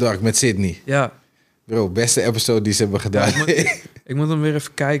 Nee, After Dark met Sydney. Ja. Bro, beste episode die ze hebben gedaan. Ja, ik moet hem weer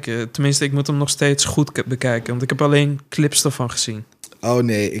even kijken. Tenminste, ik moet hem nog steeds goed bekijken. Want ik heb alleen clips ervan gezien. Oh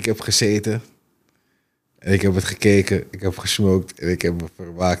nee, ik heb gezeten. En ik heb het gekeken. Ik heb gesmoked. En ik heb me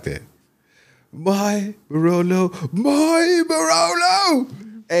vermaakt, hè. My Barolo.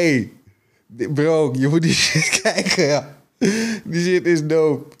 Hey, bro, je moet die shit kijken, ja. Die shit is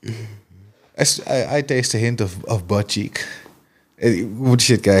dope. I taste a hint of butt cheek. En je moet die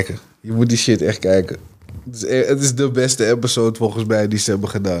shit kijken. Je moet die shit echt kijken. Het is de beste episode volgens mij die ze hebben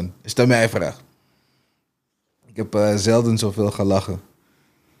gedaan. Is dat mijn vraag? Ik heb zelden zoveel gelachen.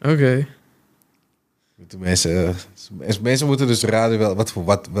 Oké. De mensen moeten dus raden wel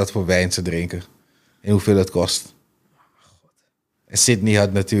wat voor wijn ze drinken. En hoeveel het kost. En Sydney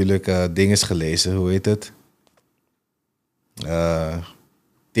had natuurlijk dinges gelezen. Hoe heet het?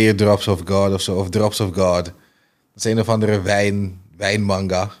 Teardrops of God of zo. Of Drops of God. Dat is een of andere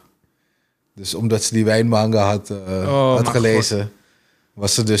wijnmanga. Dus omdat ze die wijnmanga had gelezen... God.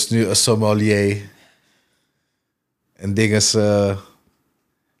 Was ze dus nu een sommelier. En dinges...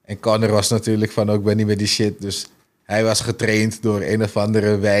 En Connor was natuurlijk van ook ben niet met die shit. Dus hij was getraind door een of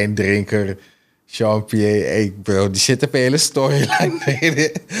andere wijndrinker. Jean-Pierre. Hey bro, die shit heb een hele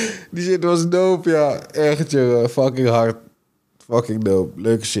storyline. Die shit was dope, ja. Echt, jongen. Fucking hard. Fucking dope.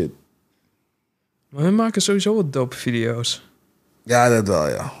 Leuke shit. Maar we maken sowieso wat dope video's. Ja, dat wel,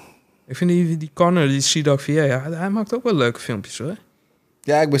 ja. Ik vind die Connor, die C-Dog VA, ja, hij maakt ook wel leuke filmpjes, hoor.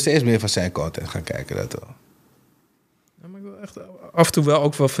 Ja, ik ben steeds meer van zijn content gaan kijken, dat wel. Hij maakt wel echt af en toe wel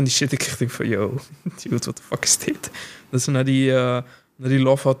ook wel van die shit. Ik denk van, yo, dude, what the fuck is dit? Dat ze naar die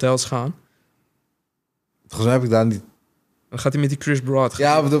love hotels gaan. Volgens mij heb ik daar niet... Dan gaat hij met die Chris Broad.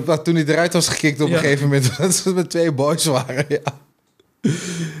 Ja, maar toen hij eruit was gekikt op een gegeven moment... dat ze met 2 boys waren, ja.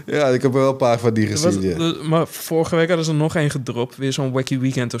 Ja, ik heb er wel een paar van die gezien, Maar vorige week hadden ze er nog één gedropt. Weer zo'n Wacky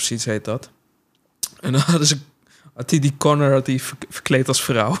Weekend of zoiets heet dat. En dan had hij die Connor verkleed als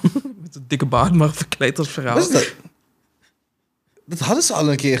vrouw. Met een dikke baard, maar verkleed als vrouw. Wat is dat? Dat hadden ze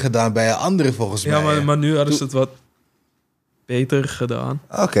al een keer gedaan bij een andere, volgens mij. Ja, maar nu hadden ze het wat beter gedaan.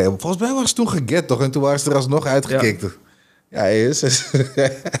 Oké, volgens mij waren ze toen geget, toch? En toen waren ze er alsnog uitgekikt. Ja, is. Dat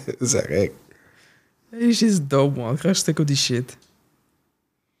is echt gek. Hey, shit is dope, man. Ik ga stuk op die shit.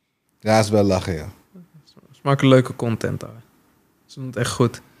 Ja, is wel lachen, ja. Ze maken leuke content daar. Ze doen het echt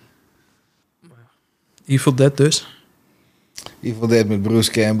goed. Evil Dead dus. Evil Dead met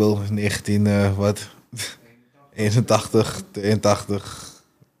Bruce Campbell, 81, 82,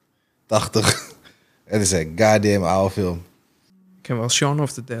 80. Het is een goddamn oude film. Ik ken wel Shaun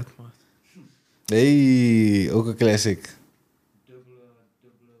of the Dead, maar... Nee, ook een classic.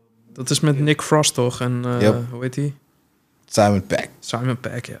 Dat is met Nick Frost, toch? En hoe heet hij? Simon Pegg. Simon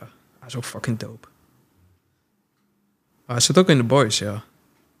Pegg, ja. Hij is ook fucking dope. Maar hij zit ook in The Boys, ja.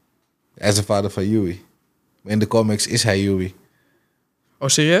 Hij is de vader van Huey. Maar in de comics is hij Huey. Oh,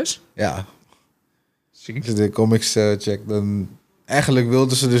 serieus? Ja. Ziek. Als je de comics checkt, dan... Eigenlijk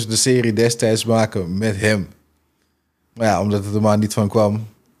wilden ze dus de serie destijds maken met hem. Maar ja, omdat het er maar niet van kwam.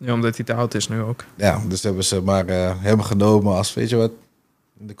 Ja, omdat hij te oud is nu ook. Ja, dus hebben ze maar hem genomen als, weet je wat...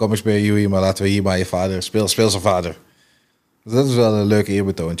 In de comics ben je Huey, maar laten we hier maar je vader... Speel zijn vader. Dus dat is wel een leuk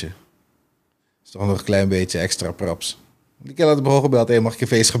eerbetoontje. Is toch nog een klein beetje extra props. Die keer had de bureau gebeld, mag ik je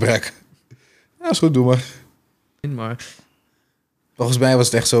face gebruiken? Ja, is goed, doe maar. Maar Volgens mij was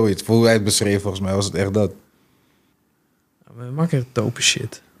het echt zoiets. Voor hoe hij het beschreef, volgens mij was het echt dat. we maken dope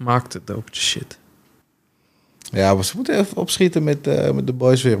shit. Maakte dope shit. Ja, maar ze moeten even opschieten met de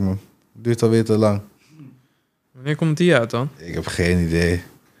boys weer, man. Duurt alweer te lang. Wanneer komt die uit dan? Ik heb geen idee.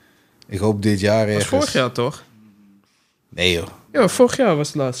 Ik hoop dit jaar ergens. Dat was vorig jaar, toch? Nee, joh. Ja, vorig jaar was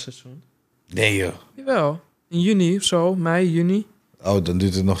het laatste seizoen. Nee, joh. Jawel. In juni of zo. Mei, juni. Oh, dan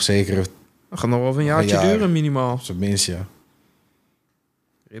duurt het nog zeker Dat gaat nog wel een jaartje duren, minimaal. op zijn minst, ja.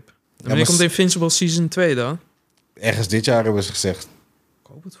 Rip. En wanneer komt Invincible Season 2 dan? Ergens dit jaar hebben ze gezegd. Ik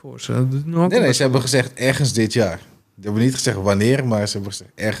hoop het voor ze. Dat doet nog Nee, ze hebben gezegd ergens dit jaar. Ze hebben niet gezegd wanneer, maar ze hebben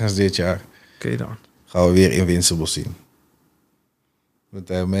gezegd ergens dit jaar. Oké dan. Gaan we weer Invincible zien. Want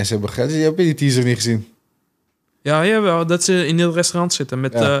mensen hebben gezegd, je hebt die teaser niet gezien. Ja, jawel. Dat ze in het restaurant zitten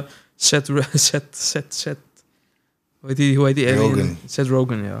met Seth. Hoe heet die? Rogen. Seth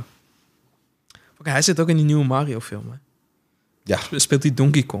Rogen, ja. Oké, hij zit ook in die nieuwe Mario film, hè? Ja. Speelt hij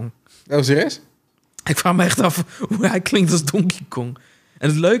Donkey Kong. Oh, serieus? Ik vraag me echt af hoe hij klinkt als Donkey Kong. En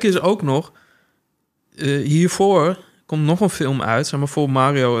het leuke is ook nog... hiervoor komt nog een film uit. Zeg maar voor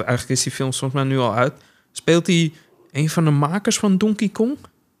Mario, eigenlijk is die film volgens mij nu al uit. Speelt hij een van de makers van Donkey Kong?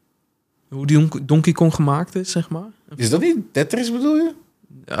 Hoe die Donkey Kong gemaakt is, zeg maar. Is dat niet Tetris, bedoel je?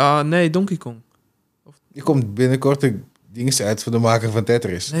 Nee, Donkey Kong. Je komt binnenkort de dienst uit voor de maker van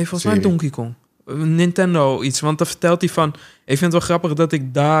Tetris. Nee, volgens mij Donkey Kong. Nintendo iets, want dan vertelt hij van... Ik vind het wel grappig dat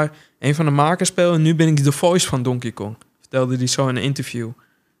ik daar een van de makers speel... en nu ben ik de voice van Donkey Kong. Vertelde hij zo in een interview.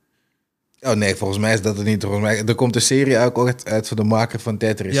 Oh nee, volgens mij is dat het niet. Volgens mij, er komt een serie ook uit voor de maker van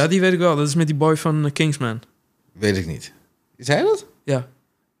Tetris. Ja, die weet ik wel. Dat is met die boy van Kingsman. Weet ik niet. Is hij dat? Ja.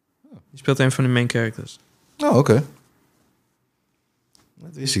 Die speelt een van de main characters. Oh, oké.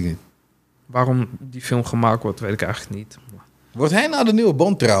 Dat wist ik niet. Waarom die film gemaakt wordt, weet ik eigenlijk niet. Wordt hij nou de nieuwe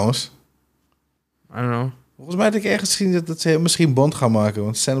Bond trouwens? I don't know. Volgens mij had ik ergens gezien dat ze misschien Bond gaan maken.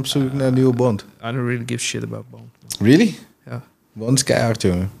 Want ze zijn op zoek naar een nieuwe Bond. I don't really give shit about Bond. Really? Ja. Bond is keihard,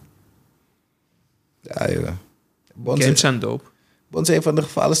 jongen. Ja, jongen. Games zijn dope. Bond is een van de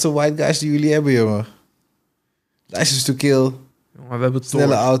gevaarlijkste white guys die jullie hebben, jongen. License to kill. Jongen, we hebben Snelle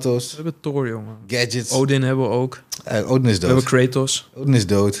Thor. auto's. We hebben Thor, jongen. Gadgets. Odin hebben we ook. Odin is We hebben dood. Kratos. Odin is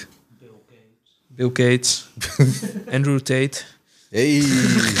dood. Bill Gates. Andrew Tate. Hey.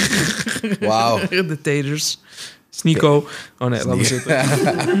 Wauw. De Taters. Sneeko. Oh nee, laat me zitten.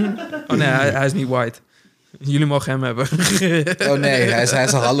 Oh nee, hij is niet white. Jullie mogen hem hebben. Oh nee, hij is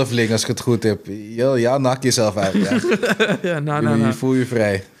een halfling als ik het goed heb. Ja, nak jezelf uit. Ja. Ja, nou. Voel je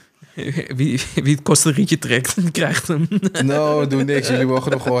vrij. Wie het kosterietje trekt, krijgt hem. No, doe niks. Jullie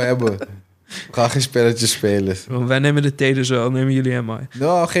mogen hem gewoon hebben. We gaan geen spelletjes spelen. Want wij nemen de Taters wel, nemen jullie hem maar.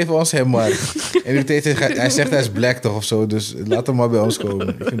 No, geef ons hem maar. En die hij zegt hij is black toch of zo, dus laat hem maar bij ons komen.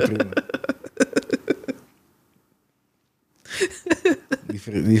 Ik vind het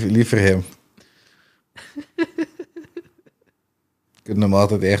prima. Liever hem. We kunnen hem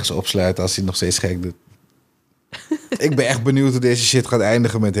altijd ergens opsluiten als hij nog steeds gek doet. Ik ben echt benieuwd hoe deze shit gaat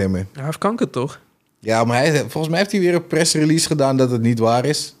eindigen met hem. Hè. Hij heeft kanker, toch? Ja, maar volgens mij heeft hij weer een pressrelease gedaan dat het niet waar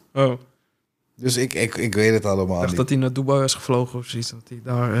is. Oh. Dus ik weet het allemaal Ik dacht niet. dat hij naar Dubai was gevlogen of zoiets. Dat hij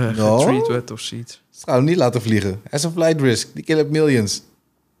daar No? getreat werd of zoiets. Ze gaan hem niet laten vliegen. Hij is een flight risk. Die kill heeft millions.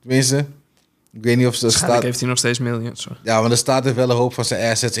 Tenminste, ik weet niet of ze Waarschijnlijk staat... heeft hij nog steeds millions. Hoor. Ja, maar de staat heeft wel een hoop van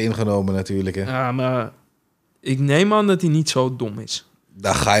zijn assets ingenomen natuurlijk. Hè. Ja, maar ik neem aan dat hij niet zo dom is.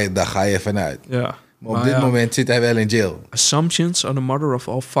 Daar ga je vanuit. Ja. Maar op dit moment zit hij wel in jail. Assumptions are the mother of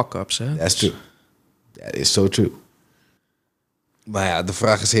all fuck-ups, hè? That's true. That is so true. Maar ja, de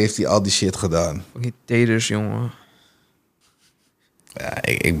vraag is, heeft hij al die shit gedaan? Fucking taters, jongen. Ja,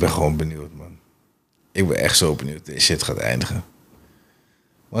 ik ben gewoon benieuwd, man. Ik ben echt zo benieuwd dat deze shit gaat eindigen.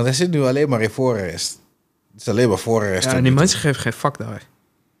 Want hij zit nu alleen maar in voorarrest. Het is alleen maar voorarrest. Ja, en die mensen geven geen fuck daar.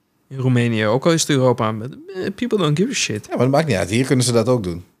 In Roemenië, ook al is het Europa. People don't give a shit. Ja, maar dat maakt niet uit. Hier kunnen ze dat ook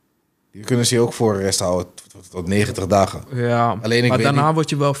doen. Hier kunnen ze je ook voorarrest houden tot 90 dagen. Ja, Alleen maar weet daarna niet... word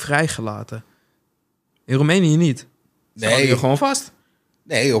je wel vrijgelaten. In Roemenië niet. Ze houden je gewoon vast.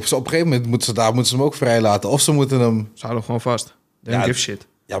 Nee, op een gegeven moment moeten ze hem ook vrijlaten. Of ze moeten hem... Ze houden gewoon vast. They don't give shit.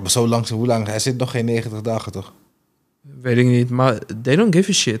 Ja, maar zo lang, hoe lang? Hij zit nog geen 90 dagen, toch? Weet ik niet, maar they don't give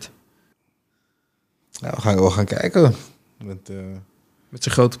a shit. Nou, we gaan kijken. Met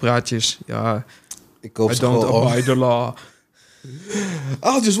zijn grote praatjes. Ja, Ik koop I ze don't gewoon... abide the law.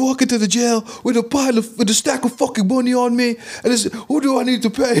 I'll just walk into the jail with a stack of fucking money on me. And who do I need to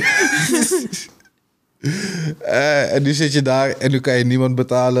pay? En nu zit je daar en nu kan je niemand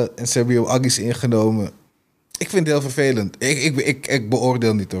betalen. En ze hebben je aggies ingenomen. Ik vind het heel vervelend. Ik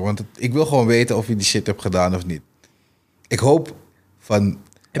beoordeel niet hoor. Want ik wil gewoon weten of je die shit hebt gedaan of niet. Ik hoop van...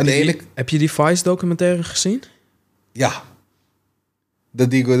 Heb je die Vice documentaire gezien? Ja. Dat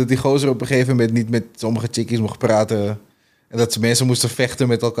die gozer op een gegeven moment niet met sommige chickies mocht praten. En dat ze mensen moesten vechten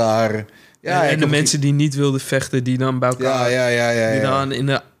met elkaar. Ja, en de mensen die niet wilden vechten, die dan bij elkaar... Ja. Die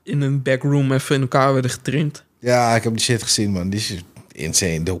dan in een backroom even in elkaar werden getrimd. Ja, ik heb die shit gezien, man. Die is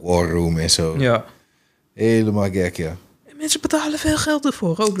insane. De war room en zo. Ja. Helemaal gek, ja. En mensen betalen veel geld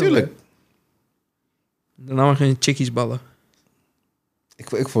ervoor, ook Tuurlijk. nog. Daarna maar geen chickies ballen.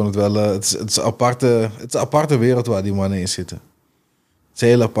 Ik vond het wel... het is een aparte wereld waar die mannen in zitten. Het is een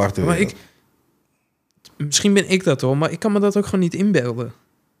hele aparte Maar wereld. misschien ben ik dat hoor, maar ik kan me dat ook gewoon niet inbeelden.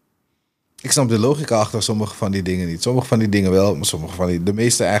 Ik snap de logica achter sommige van die dingen niet. Sommige van die dingen wel, maar sommige van die... De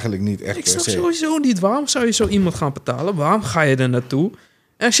meeste eigenlijk niet echt Ik per snap se. sowieso niet, waarom zou je zo iemand gaan betalen? Waarom ga je er naartoe?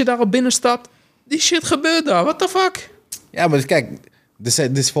 En als je daar op binnen stapt, die shit gebeurt daar, what the fuck? Ja, maar kijk...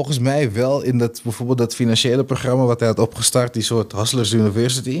 Dit is volgens mij wel in bijvoorbeeld dat financiële programma... wat hij had opgestart, die soort Hustlers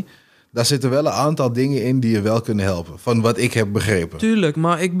University... Daar zitten wel een aantal dingen in die je wel kunnen helpen. Van wat ik heb begrepen. Tuurlijk,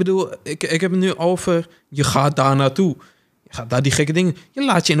 maar ik bedoel, ik heb het nu over... Je gaat daar naartoe. Je gaat daar die gekke dingen... Je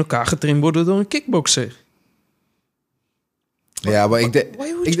laat je in elkaar getrimd worden door een kickboxer. Ja, maar ik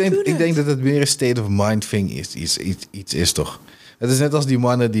denk denk dat het meer een state of mind thing is. Iets is toch? Het is net als die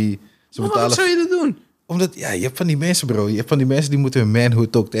mannen die... Ze betalen... Waarom zou je dat doen? Omdat, ja, je hebt van die mensen, bro. Je hebt van die mensen die moeten hun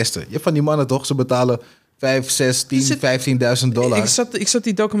manhood ook testen. Je hebt van die mannen toch? Ze betalen 5, 6, 10, $15.000. Ik zat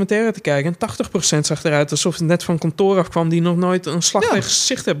die documentaire te kijken en 80% zag eruit alsof het net van kantoor afkwam die nog nooit een slag tegen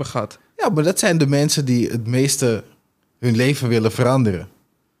gezicht hebben gehad. Ja, maar dat zijn de mensen die het meeste hun leven willen veranderen.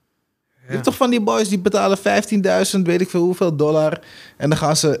 Je hebt toch van die boys die betalen 15.000, weet ik veel hoeveel dollar. En dan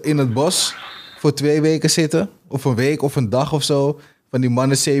gaan ze in het bos voor 2 weken zitten. Of een week of een dag of zo. Van die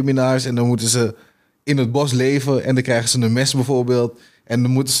mannenseminars. En dan moeten ze in het bos leven. En dan krijgen ze een mes bijvoorbeeld. En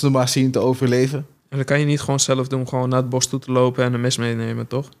dan moeten ze er maar zien te overleven. En dan kan je niet gewoon zelf doen, gewoon naar het bos toe te lopen en een mes meenemen,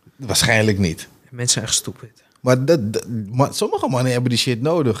 toch? Waarschijnlijk niet. Mensen zijn echt stupid. Maar sommige mannen hebben die shit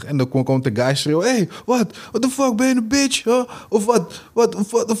nodig. En dan komt de guy schreeuwen... Hey, what the fuck, ben je een bitch? Huh? Of wat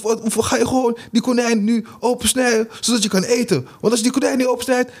ga je gewoon die konijn nu opensnijden... zodat je kan eten? Want als je die konijn niet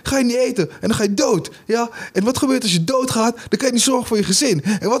opensnijdt, ga je niet eten. En dan ga je dood. Ja? En wat gebeurt als je doodgaat? Dan kan je niet zorgen voor je gezin.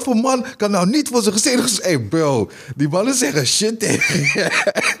 En wat voor man kan nou niet voor zijn gezin... Hey bro, die mannen zeggen shit tegen je.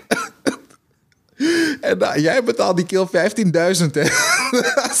 En jij betaalt die kill 15.000, hè?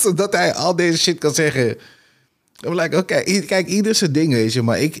 Zodat hij al deze shit kan zeggen... I'm like, oké, kijk, ieder zijn ding, weet je.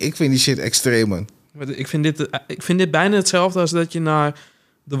 Maar ik vind die shit extreem, man. Ik vind dit bijna hetzelfde als dat je naar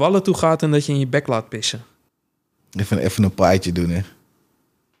de wallen toe gaat en dat je in je bek laat pissen. Even een paaitje doen, hè.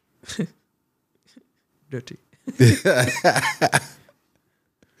 Dirty.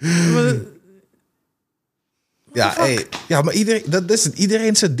 Maar dat is het.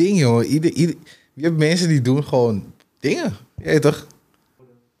 Iedereen zijn ding, jongen. Je hebt mensen die doen gewoon dingen. Je weet toch?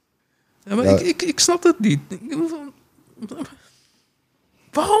 Ja, maar ik snap dat niet.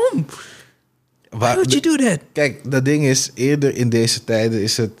 Waarom? Why would you do that? Kijk, dat ding is, eerder in deze tijden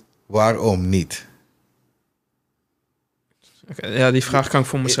is het waarom niet. Oké, ja, die vraag kan ik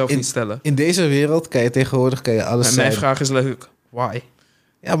voor mezelf niet stellen. In deze wereld kan je tegenwoordig alles zijn. Mijn vraag is leuk. Why?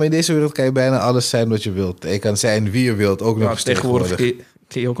 Ja, maar in deze wereld kan je bijna alles zijn wat je wilt. Je kan zijn wie je wilt, ook nog eens tegenwoordig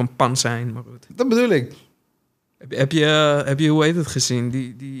kun je ook een pan zijn, maar goed. Dat bedoel ik. Heb je hoe heet het gezien?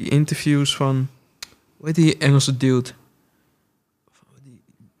 Die interviews van... Hoe heet die Engelse dude?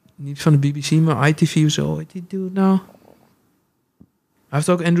 Niet van de BBC, maar ITV of zo. Hoe heet die dude nou? Hij heeft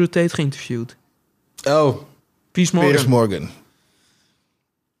ook Andrew Tate geïnterviewd. Oh, Piers Morgan.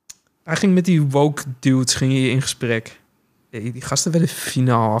 Hij ging met die woke dudes in gesprek. Die gasten werden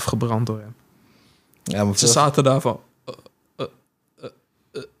finaal afgebrand door hem. Ja, maar ze zaten daar van...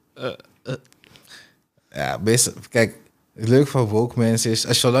 Ja, best, kijk, het leuke van woke mensen is...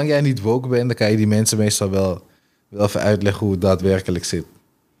 Zolang jij niet woke bent, dan kan je die mensen meestal wel even uitleggen hoe het daadwerkelijk zit.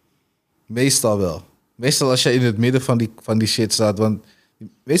 Meestal wel. Meestal als je in het midden van die shit staat, want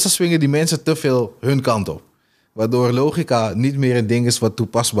meestal swingen die mensen te veel hun kant op. Waardoor logica niet meer een ding is wat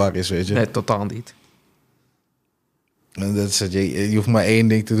toepasbaar is, weet je. Nee, totaal niet. En dat is het, je hoeft maar één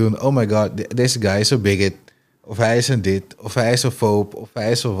ding te doen. Oh my god, deze guy is een bigot. Of hij is een dit. Of hij is een phobe. Of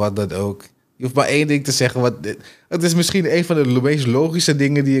hij is een wat dan ook. Je hoeft maar één ding te zeggen. Het is misschien een van de meest logische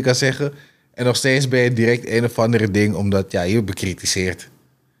dingen die je kan zeggen. En nog steeds ben je direct een of andere ding, omdat je bekritiseert.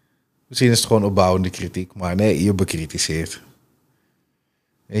 Misschien is het gewoon opbouwende kritiek. Maar nee, je bekritiseert.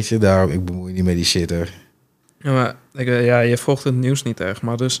 Weet je, daarom ik bemoei niet met die shit hoor. Ja, maar je volgt het nieuws niet erg.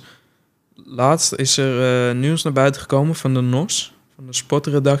 Maar dus laatst is er nieuws naar buiten gekomen van de NOS, van de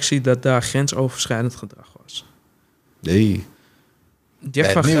sportredactie, dat daar grensoverschrijdend gedrag was. Nee.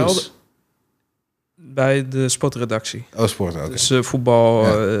 Jeff van Gelder bij de sportredactie. Oh, sport, oké. Dus voetbal,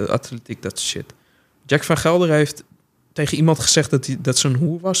 atletiek, dat shit. Jack van Gelder heeft tegen iemand gezegd dat ze een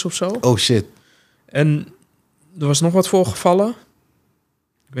hoer was of zo. Oh shit. En er was nog wat voorgevallen.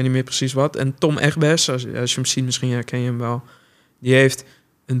 Ik weet niet meer precies wat. En Tom Egbers, als je hem ziet, misschien herken je hem wel. Die heeft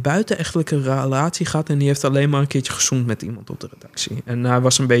een buitenechtelijke relatie gehad en die heeft alleen maar een keertje gezoend met iemand op de redactie. En hij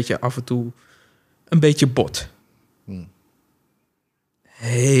was een beetje af en toe een beetje bot.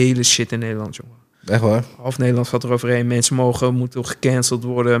 Hele shit in Nederland, jongen. Echt waar? Half Nederland valt er overheen. Mensen moeten gecanceld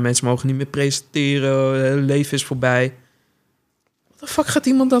worden. Mensen mogen niet meer presenteren. Het leven is voorbij. Wat de fuck gaat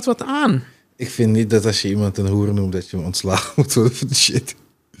iemand dat wat aan? Ik vind niet dat als je iemand een hoer noemt, dat je hem ontslagen moet worden voor de shit.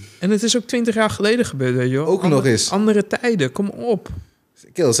 En het is ook 20 jaar geleden gebeurd, weet je wel. Ook nog eens. Andere tijden, kom op.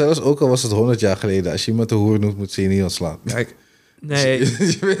 Kill, zelfs ook al was het 100 jaar geleden. Als je iemand een hoer noemt, moet ze je niet ontslaan. Kijk, nee.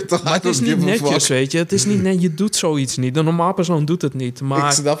 Je weet toch, maar het is niet netjes, weet je. Het is niet net, je doet zoiets niet. Een normaal persoon doet het niet. Maar...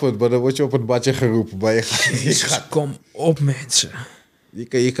 Ik snap het, maar dan word je op het badje geroepen. Maar je gaat... Kom op, mensen.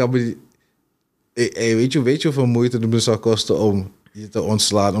 Je kan me... Hey, weet je hoeveel moeite het me zou kosten om je te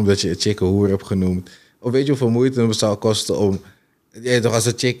ontslaan omdat je een chick een hoer hebt genoemd? Of weet je hoeveel moeite het me zou kosten om... toch als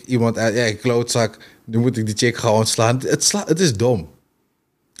een chick iemand uit... klootzak, nu moet ik die chick gaan ontslaan. Het is dom.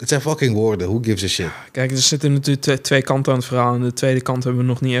 Het zijn fucking woorden. Who gives a shit? Kijk, er zitten natuurlijk twee kanten aan het verhaal. En de tweede kant hebben we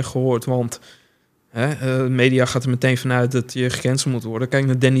nog niet echt gehoord. Want de media gaat er meteen vanuit dat je gecanceld moet worden. Kijk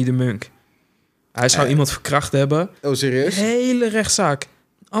naar Danny de Munk. Hij zou iemand verkracht hebben. Oh, serieus? Hele rechtszaak. 1,5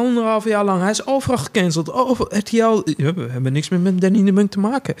 jaar lang. Hij is overal gecanceld. RTL. We hebben niks meer met Danny de Munk te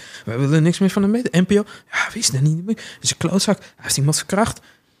maken. We willen niks meer van de media. NPO. Ja, wie is Danny de Munk? Dat is een klootzak. Hij heeft iemand verkracht.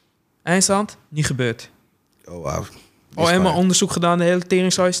 Eindstand. Niet gebeurd. Oh, wauw. Helemaal onderzoek gedaan, de hele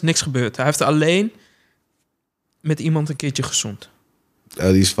teringhuis, niks gebeurd. Hij heeft alleen met iemand een keertje gezoend. Oh,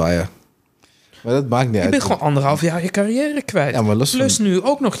 die is fire. Maar dat maakt niet uit. Je bent gewoon 1,5 jaar je carrière kwijt. Ja, maar plus nu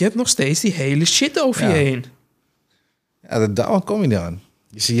ook nog, je hebt nog steeds die hele shit over je heen. Ja, daar kom je niet aan.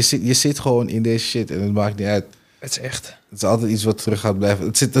 Je zit gewoon in deze shit en het maakt niet uit. Het is echt. Het is altijd iets wat terug gaat blijven.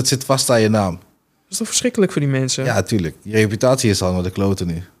 Het zit vast aan je naam. Dat is toch verschrikkelijk voor die mensen? Ja, tuurlijk. Je reputatie is allemaal de kloten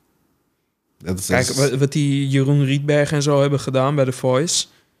nu. Kijk, wat die Jeroen Rietberg en zo hebben gedaan bij The Voice.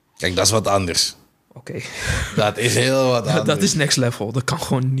 Kijk, dat is wat anders. Oké. Dat is heel wat anders. Dat is next level. Dat kan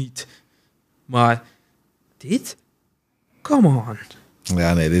gewoon niet. Maar dit? Come on.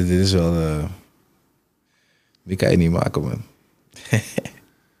 Ja, nee, dit is wel... Die kan je niet maken, man.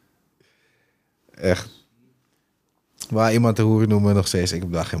 Echt. Waar iemand de hoeren noemen nog steeds. Ik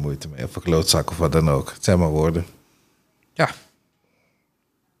heb daar geen moeite mee. Of een klootzak of wat dan ook. Het zijn maar woorden. Ja.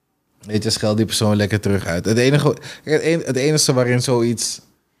 Weet je, schel die persoon lekker terug uit. Het enige waarin zoiets...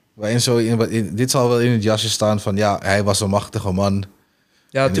 dit zal wel in het jasje staan van... Ja, hij was een machtige man.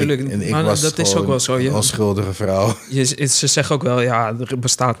 Ja, natuurlijk. Maar was dat is ook wel zo. Een onschuldige vrouw. Ze zeggen ook wel... Ja, er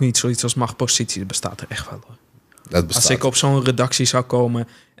bestaat niet zoiets als machtpositie. Dat bestaat er echt wel, hoor. Dat bestaat. Als ik op zo'n redactie zou komen...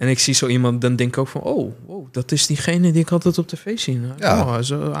 en ik zie zo iemand... dan denk ik ook van... Oh, wow, dat is diegene die ik altijd op tv zie. Ja.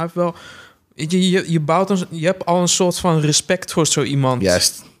 Hij heeft wel... Je bouwt je hebt al een soort van respect voor zo iemand.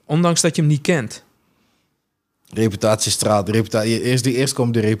 Juist. Ondanks dat je hem niet kent. Reputatie straalt. Eerst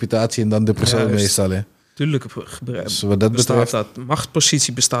komt de reputatie en dan de persoon Juist. meestal. Hè. Tuurlijk Dus wat dat bestaat betreft... dat.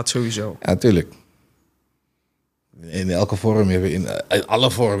 Machtspositie bestaat sowieso. Ja, tuurlijk. In elke vorm heb je... In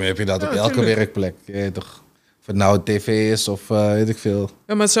alle vormen heb je dat. Ja, op elke tuurlijk. werkplek. Ja, toch? Of het nou tv is of weet ik veel.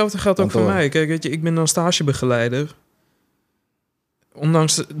 Ja, maar hetzelfde geldt ook voor Kantoor. mij. Kijk, weet je, ik ben dan stagebegeleider.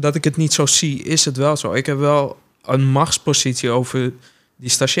 Ondanks dat ik het niet zo zie, is het wel zo. Ik heb wel een machtspositie over die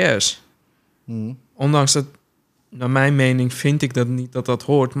stagiairs. Ondanks dat, naar mijn mening, vind ik dat niet dat dat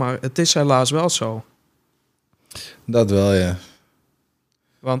hoort. Maar het is helaas wel zo. Dat wel, ja.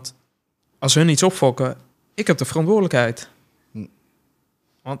 Want als hun iets opfokken, ik heb de verantwoordelijkheid.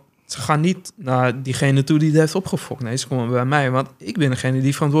 Want ze gaan niet naar diegene toe die het heeft opgefokt. Nee, ze komen bij mij. Want ik ben degene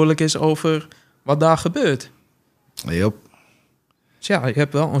die verantwoordelijk is over wat daar gebeurt. Yep. Dus ja, je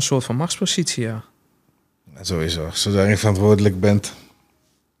hebt wel een soort van machtspositie, ja. Ja, sowieso. Zodra je verantwoordelijk bent,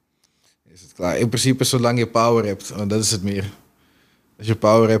 is het klaar. In principe, zolang je power hebt, want dat is het meer. Als je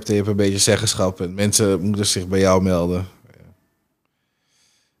power hebt en je hebt een beetje zeggenschap en mensen moeten zich bij jou melden.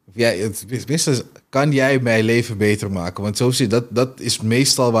 Of tenminste, kan jij mijn leven beter maken? Want zo zie je, dat is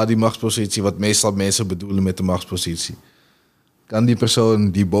meestal waar die machtspositie, wat meestal mensen bedoelen met de machtspositie. Kan die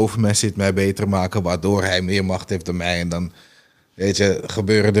persoon die boven mij zit mij beter maken, waardoor hij meer macht heeft dan mij en dan... Weet je,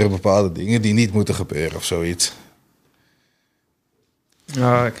 gebeuren er bepaalde dingen die niet moeten gebeuren of zoiets.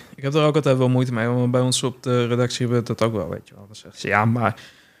 Ja, ik heb er ook altijd wel moeite mee. Want bij ons op de redactie gebeurt dat ook wel, weet je wel. Dan zegt ze, ja, maar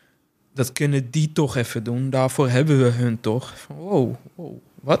dat kunnen die toch even doen. Daarvoor hebben we hun toch. Van, wow,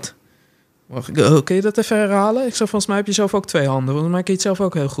 wat? Kun je dat even herhalen? Ik zeg, volgens mij heb je zelf ook 2 handen. Volgens mij kun je het zelf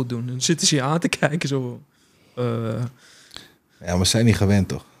ook heel goed doen. En dan zitten ze je aan te kijken zo. Ja, maar ze zijn niet gewend,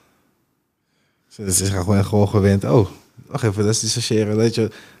 toch? Ze zijn gewoon gewend. Oh, wacht even, dat is die stagiaire. Weet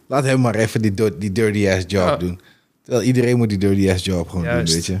je, laat hem maar even die dirty ass job Ja. doen. Terwijl iedereen moet die dirty ass job gewoon Juist.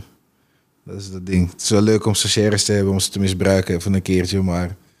 doen, weet je. Dat is dat ding. Het is wel leuk om stagiaires te hebben, om ze te misbruiken even een keertje,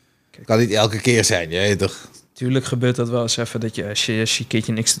 maar... Het kan niet elke keer zijn, je weet toch? Tuurlijk gebeurt dat wel eens even dat je als je een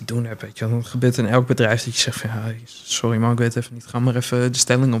keertje niks te doen hebt, weet je wel. Dan gebeurt in elk bedrijf dat je zegt van, ja, sorry man, ik weet even niet. Ga maar even de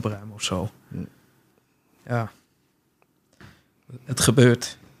stelling opruimen of zo. Ja. Het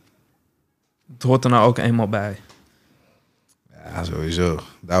gebeurt. Het hoort er nou ook eenmaal bij. Ja, sowieso.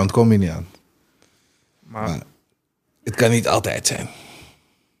 Daar ontkom je niet aan. Maar Het kan niet altijd zijn.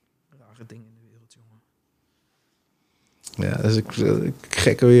 rare dingen in de wereld, jongen. Ja, dat is een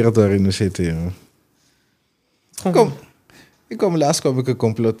gekke wereld waarin we zitten, jongen. Gewoon Laatst kwam ik een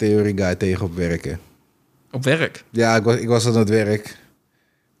complottheorie guy tegen op werken. op werk. Ja, ik was aan het werk.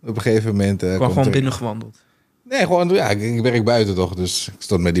 Op een gegeven moment... Gewoon binnen gewandeld. Nee, gewoon... Ja, ik werk buiten toch. Dus ik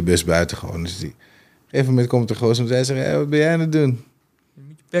stond met die bus buiten gewoon. Dus op een gegeven moment komt er gewoon en zei... Hey, wat ben jij aan het doen? Je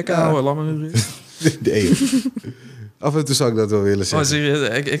moet je bek houden, laat me rust. Nee. Af en toe zou ik dat wel willen Oh, zeggen.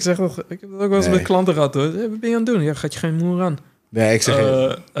 serieus, ik zeg nog, ik heb dat ook wel eens Nee. met klanten gehad hoor. Hey, wat ben je aan het doen? Ja, gaat je geen moer aan? Nee, ik zeg...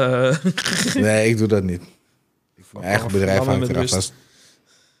 Nee, ik doe dat niet. Mijn eigen Af, bedrijf laat me hangt met eraf rust. vast.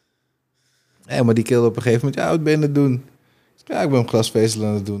 Ja, maar die kilde op een gegeven moment... Ja, wat ben je aan het doen? Ja, ik ben glasvezel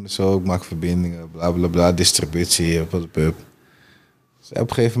aan het doen. Zo, ik maak verbindingen, bla bla bla, distributie, op de pub. Dus op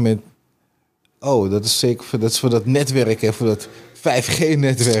een gegeven moment... Oh, dat is zeker voor dat netwerk, hè, voor dat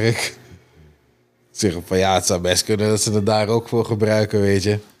 5G-netwerk. Zeggen van ja, het zou best kunnen dat ze het daar ook voor gebruiken, weet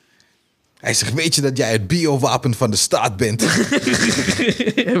je. Hij zegt, weet je dat jij het biowapen van de staat bent?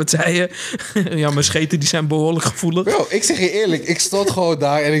 Wat zei je? Ja, mijn scheten die zijn behoorlijk gevoelig. Bro, ik zeg je eerlijk, ik stond gewoon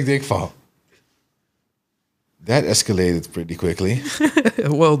daar en ik denk van... That escalated pretty quickly.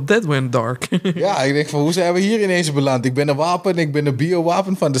 Well, that went dark. Ja, ik denk van, hoe zijn we hier ineens beland? Ik ben een wapen, ik ben een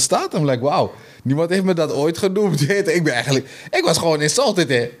biowapen van de staat. I'm like, wauw, niemand heeft me dat ooit genoemd. Ik was gewoon insulted,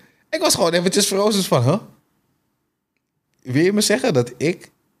 hè. Ik was gewoon eventjes frozen van, huh? Wil je me zeggen dat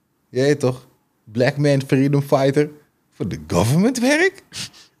ik, jij toch, black man freedom fighter, voor de government werk?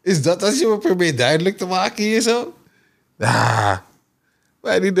 Is dat als je me probeert duidelijk te maken hier zo? Ah.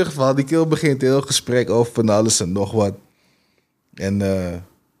 Maar in ieder geval, die kill begint heel gesprek over van alles en nog wat. En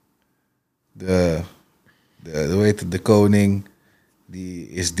hoe heet het, de koning, die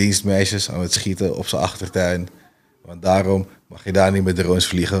is dienstmeisjes aan het schieten op zijn achtertuin. Want daarom mag je daar niet met drones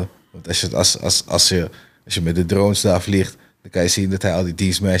vliegen. Want als je met de drones daar vliegt, dan kan je zien dat hij al die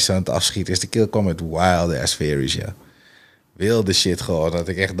dienstmeisjes aan het afschieten is. De kill kwam met wild ass theories, ja. Wilde shit gewoon, dat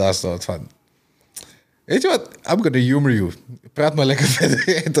ik echt daar stond van... Weet je wat? I'm gonna humor you. Praat maar lekker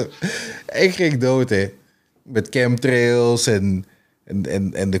verder. Ik ging dood, hè. Met chemtrails en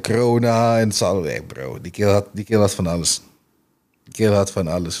de corona en zo. Nee, bro. Die kill had van alles. Die kill had van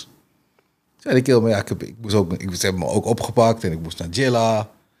alles. Ja, die kill, maar ja, ze hebben me ook opgepakt en ik moest naar Jilla.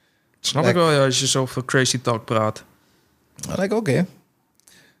 Snap ik wel, ja, als je zoveel crazy talk praat. Dan denk ik, oké.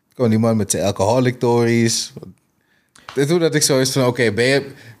 Gewoon die man met zijn alcoholic stories. toen dat ik zo is van, oké,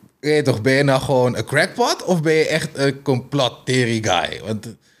 ben je nou gewoon een crackpot of ben je echt een complot theory guy?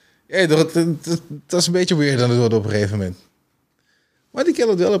 Want dat is een beetje weird dan het wordt op een gegeven moment. Maar die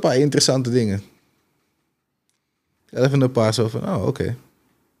kent wel een paar interessante dingen. Even een paar zo van, oh, oké.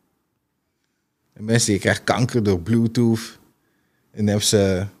 En mensen die krijgen kanker door Bluetooth. En dan hebben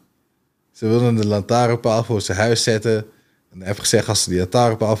ze wilden de lantaarnpaal voor zijn huis zetten. En hij heeft gezegd, als ze die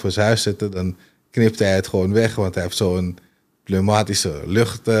lantaarnpaal voor zijn huis zetten, dan knipt hij het gewoon weg. Want hij heeft zo'n pneumatische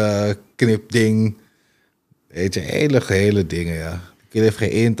luchtknipding. Weet je, hele dingen, ja. Die kind heeft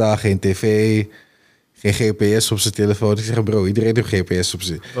geen intaal, geen tv, geen GPS op zijn telefoon. Ik zeg, bro, iedereen heeft GPS op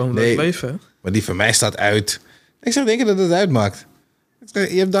zijn... Gewoon nee, leven, hè? Maar die van mij staat uit. Ik zeg, denk je dat het uitmaakt?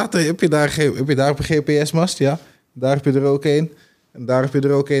 Heb je daar op een GPS-mast? Ja. Daar heb je er ook een. En daar heb je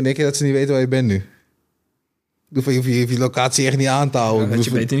er ook een. Denk je dat ze niet weten waar je bent nu? Je hoeft je locatie echt niet aan te houden. Ja, had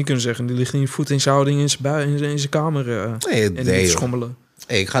je beter niet kunnen zeggen. Die ligt in je voet in zijn houding in zijn kamer. En niet schommelen.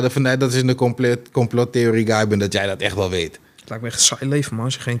 Hey, ik ga ervan uit dat je een complottheorie guy bent, dat jij dat echt wel weet. Het lijkt me echt saai leven, man.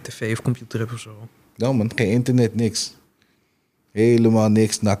 Als je geen tv of computer hebt of zo. Nou man, geen internet, niks. Helemaal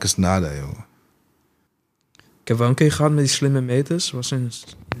niks, nakkes nada, jongen. Ik heb wel een keer gehad met die slimme meters. Was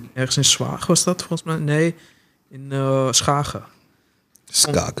ergens in Zwaag was dat volgens mij? Nee, in Schagen.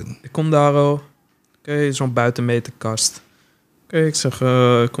 Schaken. Ik kom daar al. Oké, zo'n buitenmeterkast. Oké, ik zeg,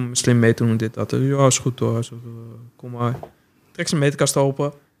 ik kom slim meten doen dit, dat. Ja, is goed hoor. Zeg, kom maar. Trek zijn meterkast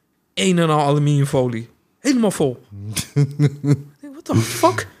open. 1 en al aluminiumfolie. Helemaal vol. What the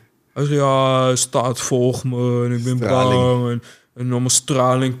fuck? Hij zei, ja, staat volg me en ik ben bang. En allemaal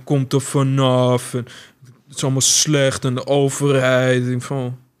straling komt er vanaf. En het is allemaal slecht en de overheid. Ik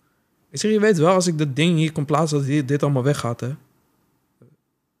zeg, je weet wel, als ik dat ding hier kon plaatsen, dat dit allemaal weggaat, hè?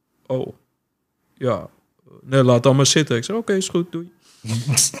 Oh. Ja. Nee, laat allemaal zitten. Ik zeg, oké, is goed, doei.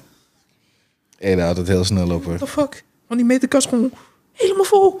 En daar had het heel snel op, hoor. What the fuck? Want die meterkast gewoon helemaal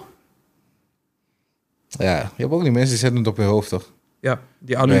vol. Ja, je hebt ook die mensen die zetten het op hun hoofd, toch? Ja,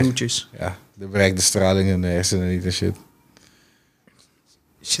 die aluhoedjes. Ja, de bereikt de straling in de hersenen niet en shit.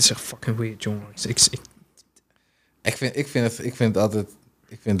 Shit is echt fucking weird, jongen. Ik vind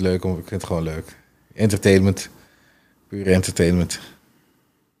het leuk, ik vind het gewoon leuk. Entertainment. Puur entertainment.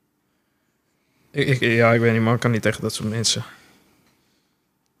 Ik weet niet, man. Ik kan niet tegen dat soort mensen.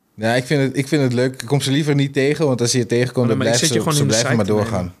 Ja, ik vind het leuk. Ik kom ze liever niet tegen, want als je tegenkomt, dan blijven ze blijven maar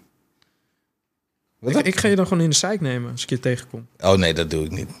doorgaan. Ik ga je dan gewoon in de zeik nemen als ik je tegenkom. Oh nee, dat doe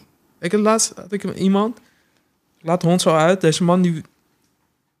ik niet. Laatst had ik iemand. Laat de hond zo uit. Deze man die...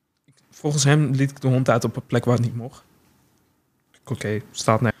 Volgens hem liet ik de hond uit op een plek waar het niet mocht. Oké,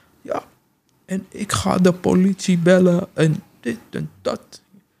 staat nee. Ja, en ik ga de politie bellen en dit en dat.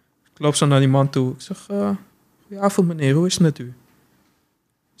 Ik loop zo naar die man toe. Ik zeg, goedenavond meneer, hoe is het met u?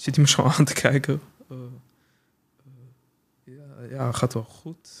 Zit hij me zo aan te kijken. Ja, gaat wel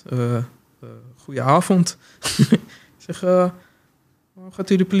goed. Goedenavond. Ik zeg, waarom gaat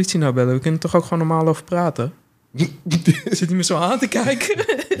u de politie nou bellen? We kunnen toch ook gewoon normaal over praten? Zit hij me zo aan te kijken?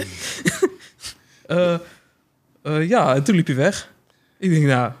 Ja, en toen liep hij weg. Ik denk,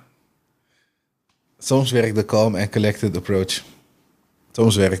 nou... Soms werkt de calm and collected approach.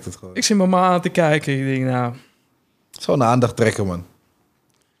 Soms werkt het gewoon. Ik zit me aan te kijken. Ik denk, nou... Het is gewoon een aandachttrekker, man.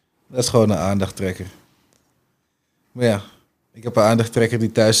 Dat is gewoon een aandachttrekker. Maar ja, ik heb een aandachttrekker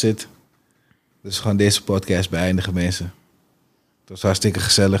die thuis zit. Dus we gaan deze podcast beëindigen, mensen. Het was hartstikke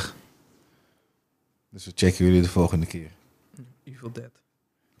gezellig. Dus we checken jullie de volgende keer. Evil Dead.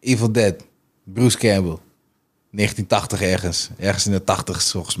 Evil Dead. Bruce Campbell. 1980 ergens. Ergens in de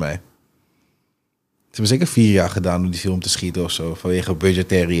 80's volgens mij. Ze hebben zeker 4 jaar gedaan om die film te schieten of zo. Vanwege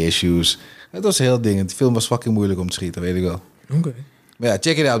budgetary issues. Het was een heel ding. De film was fucking moeilijk om te schieten, weet ik wel. Oké. Maar ja,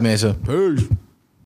 check it out, mensen. Peace.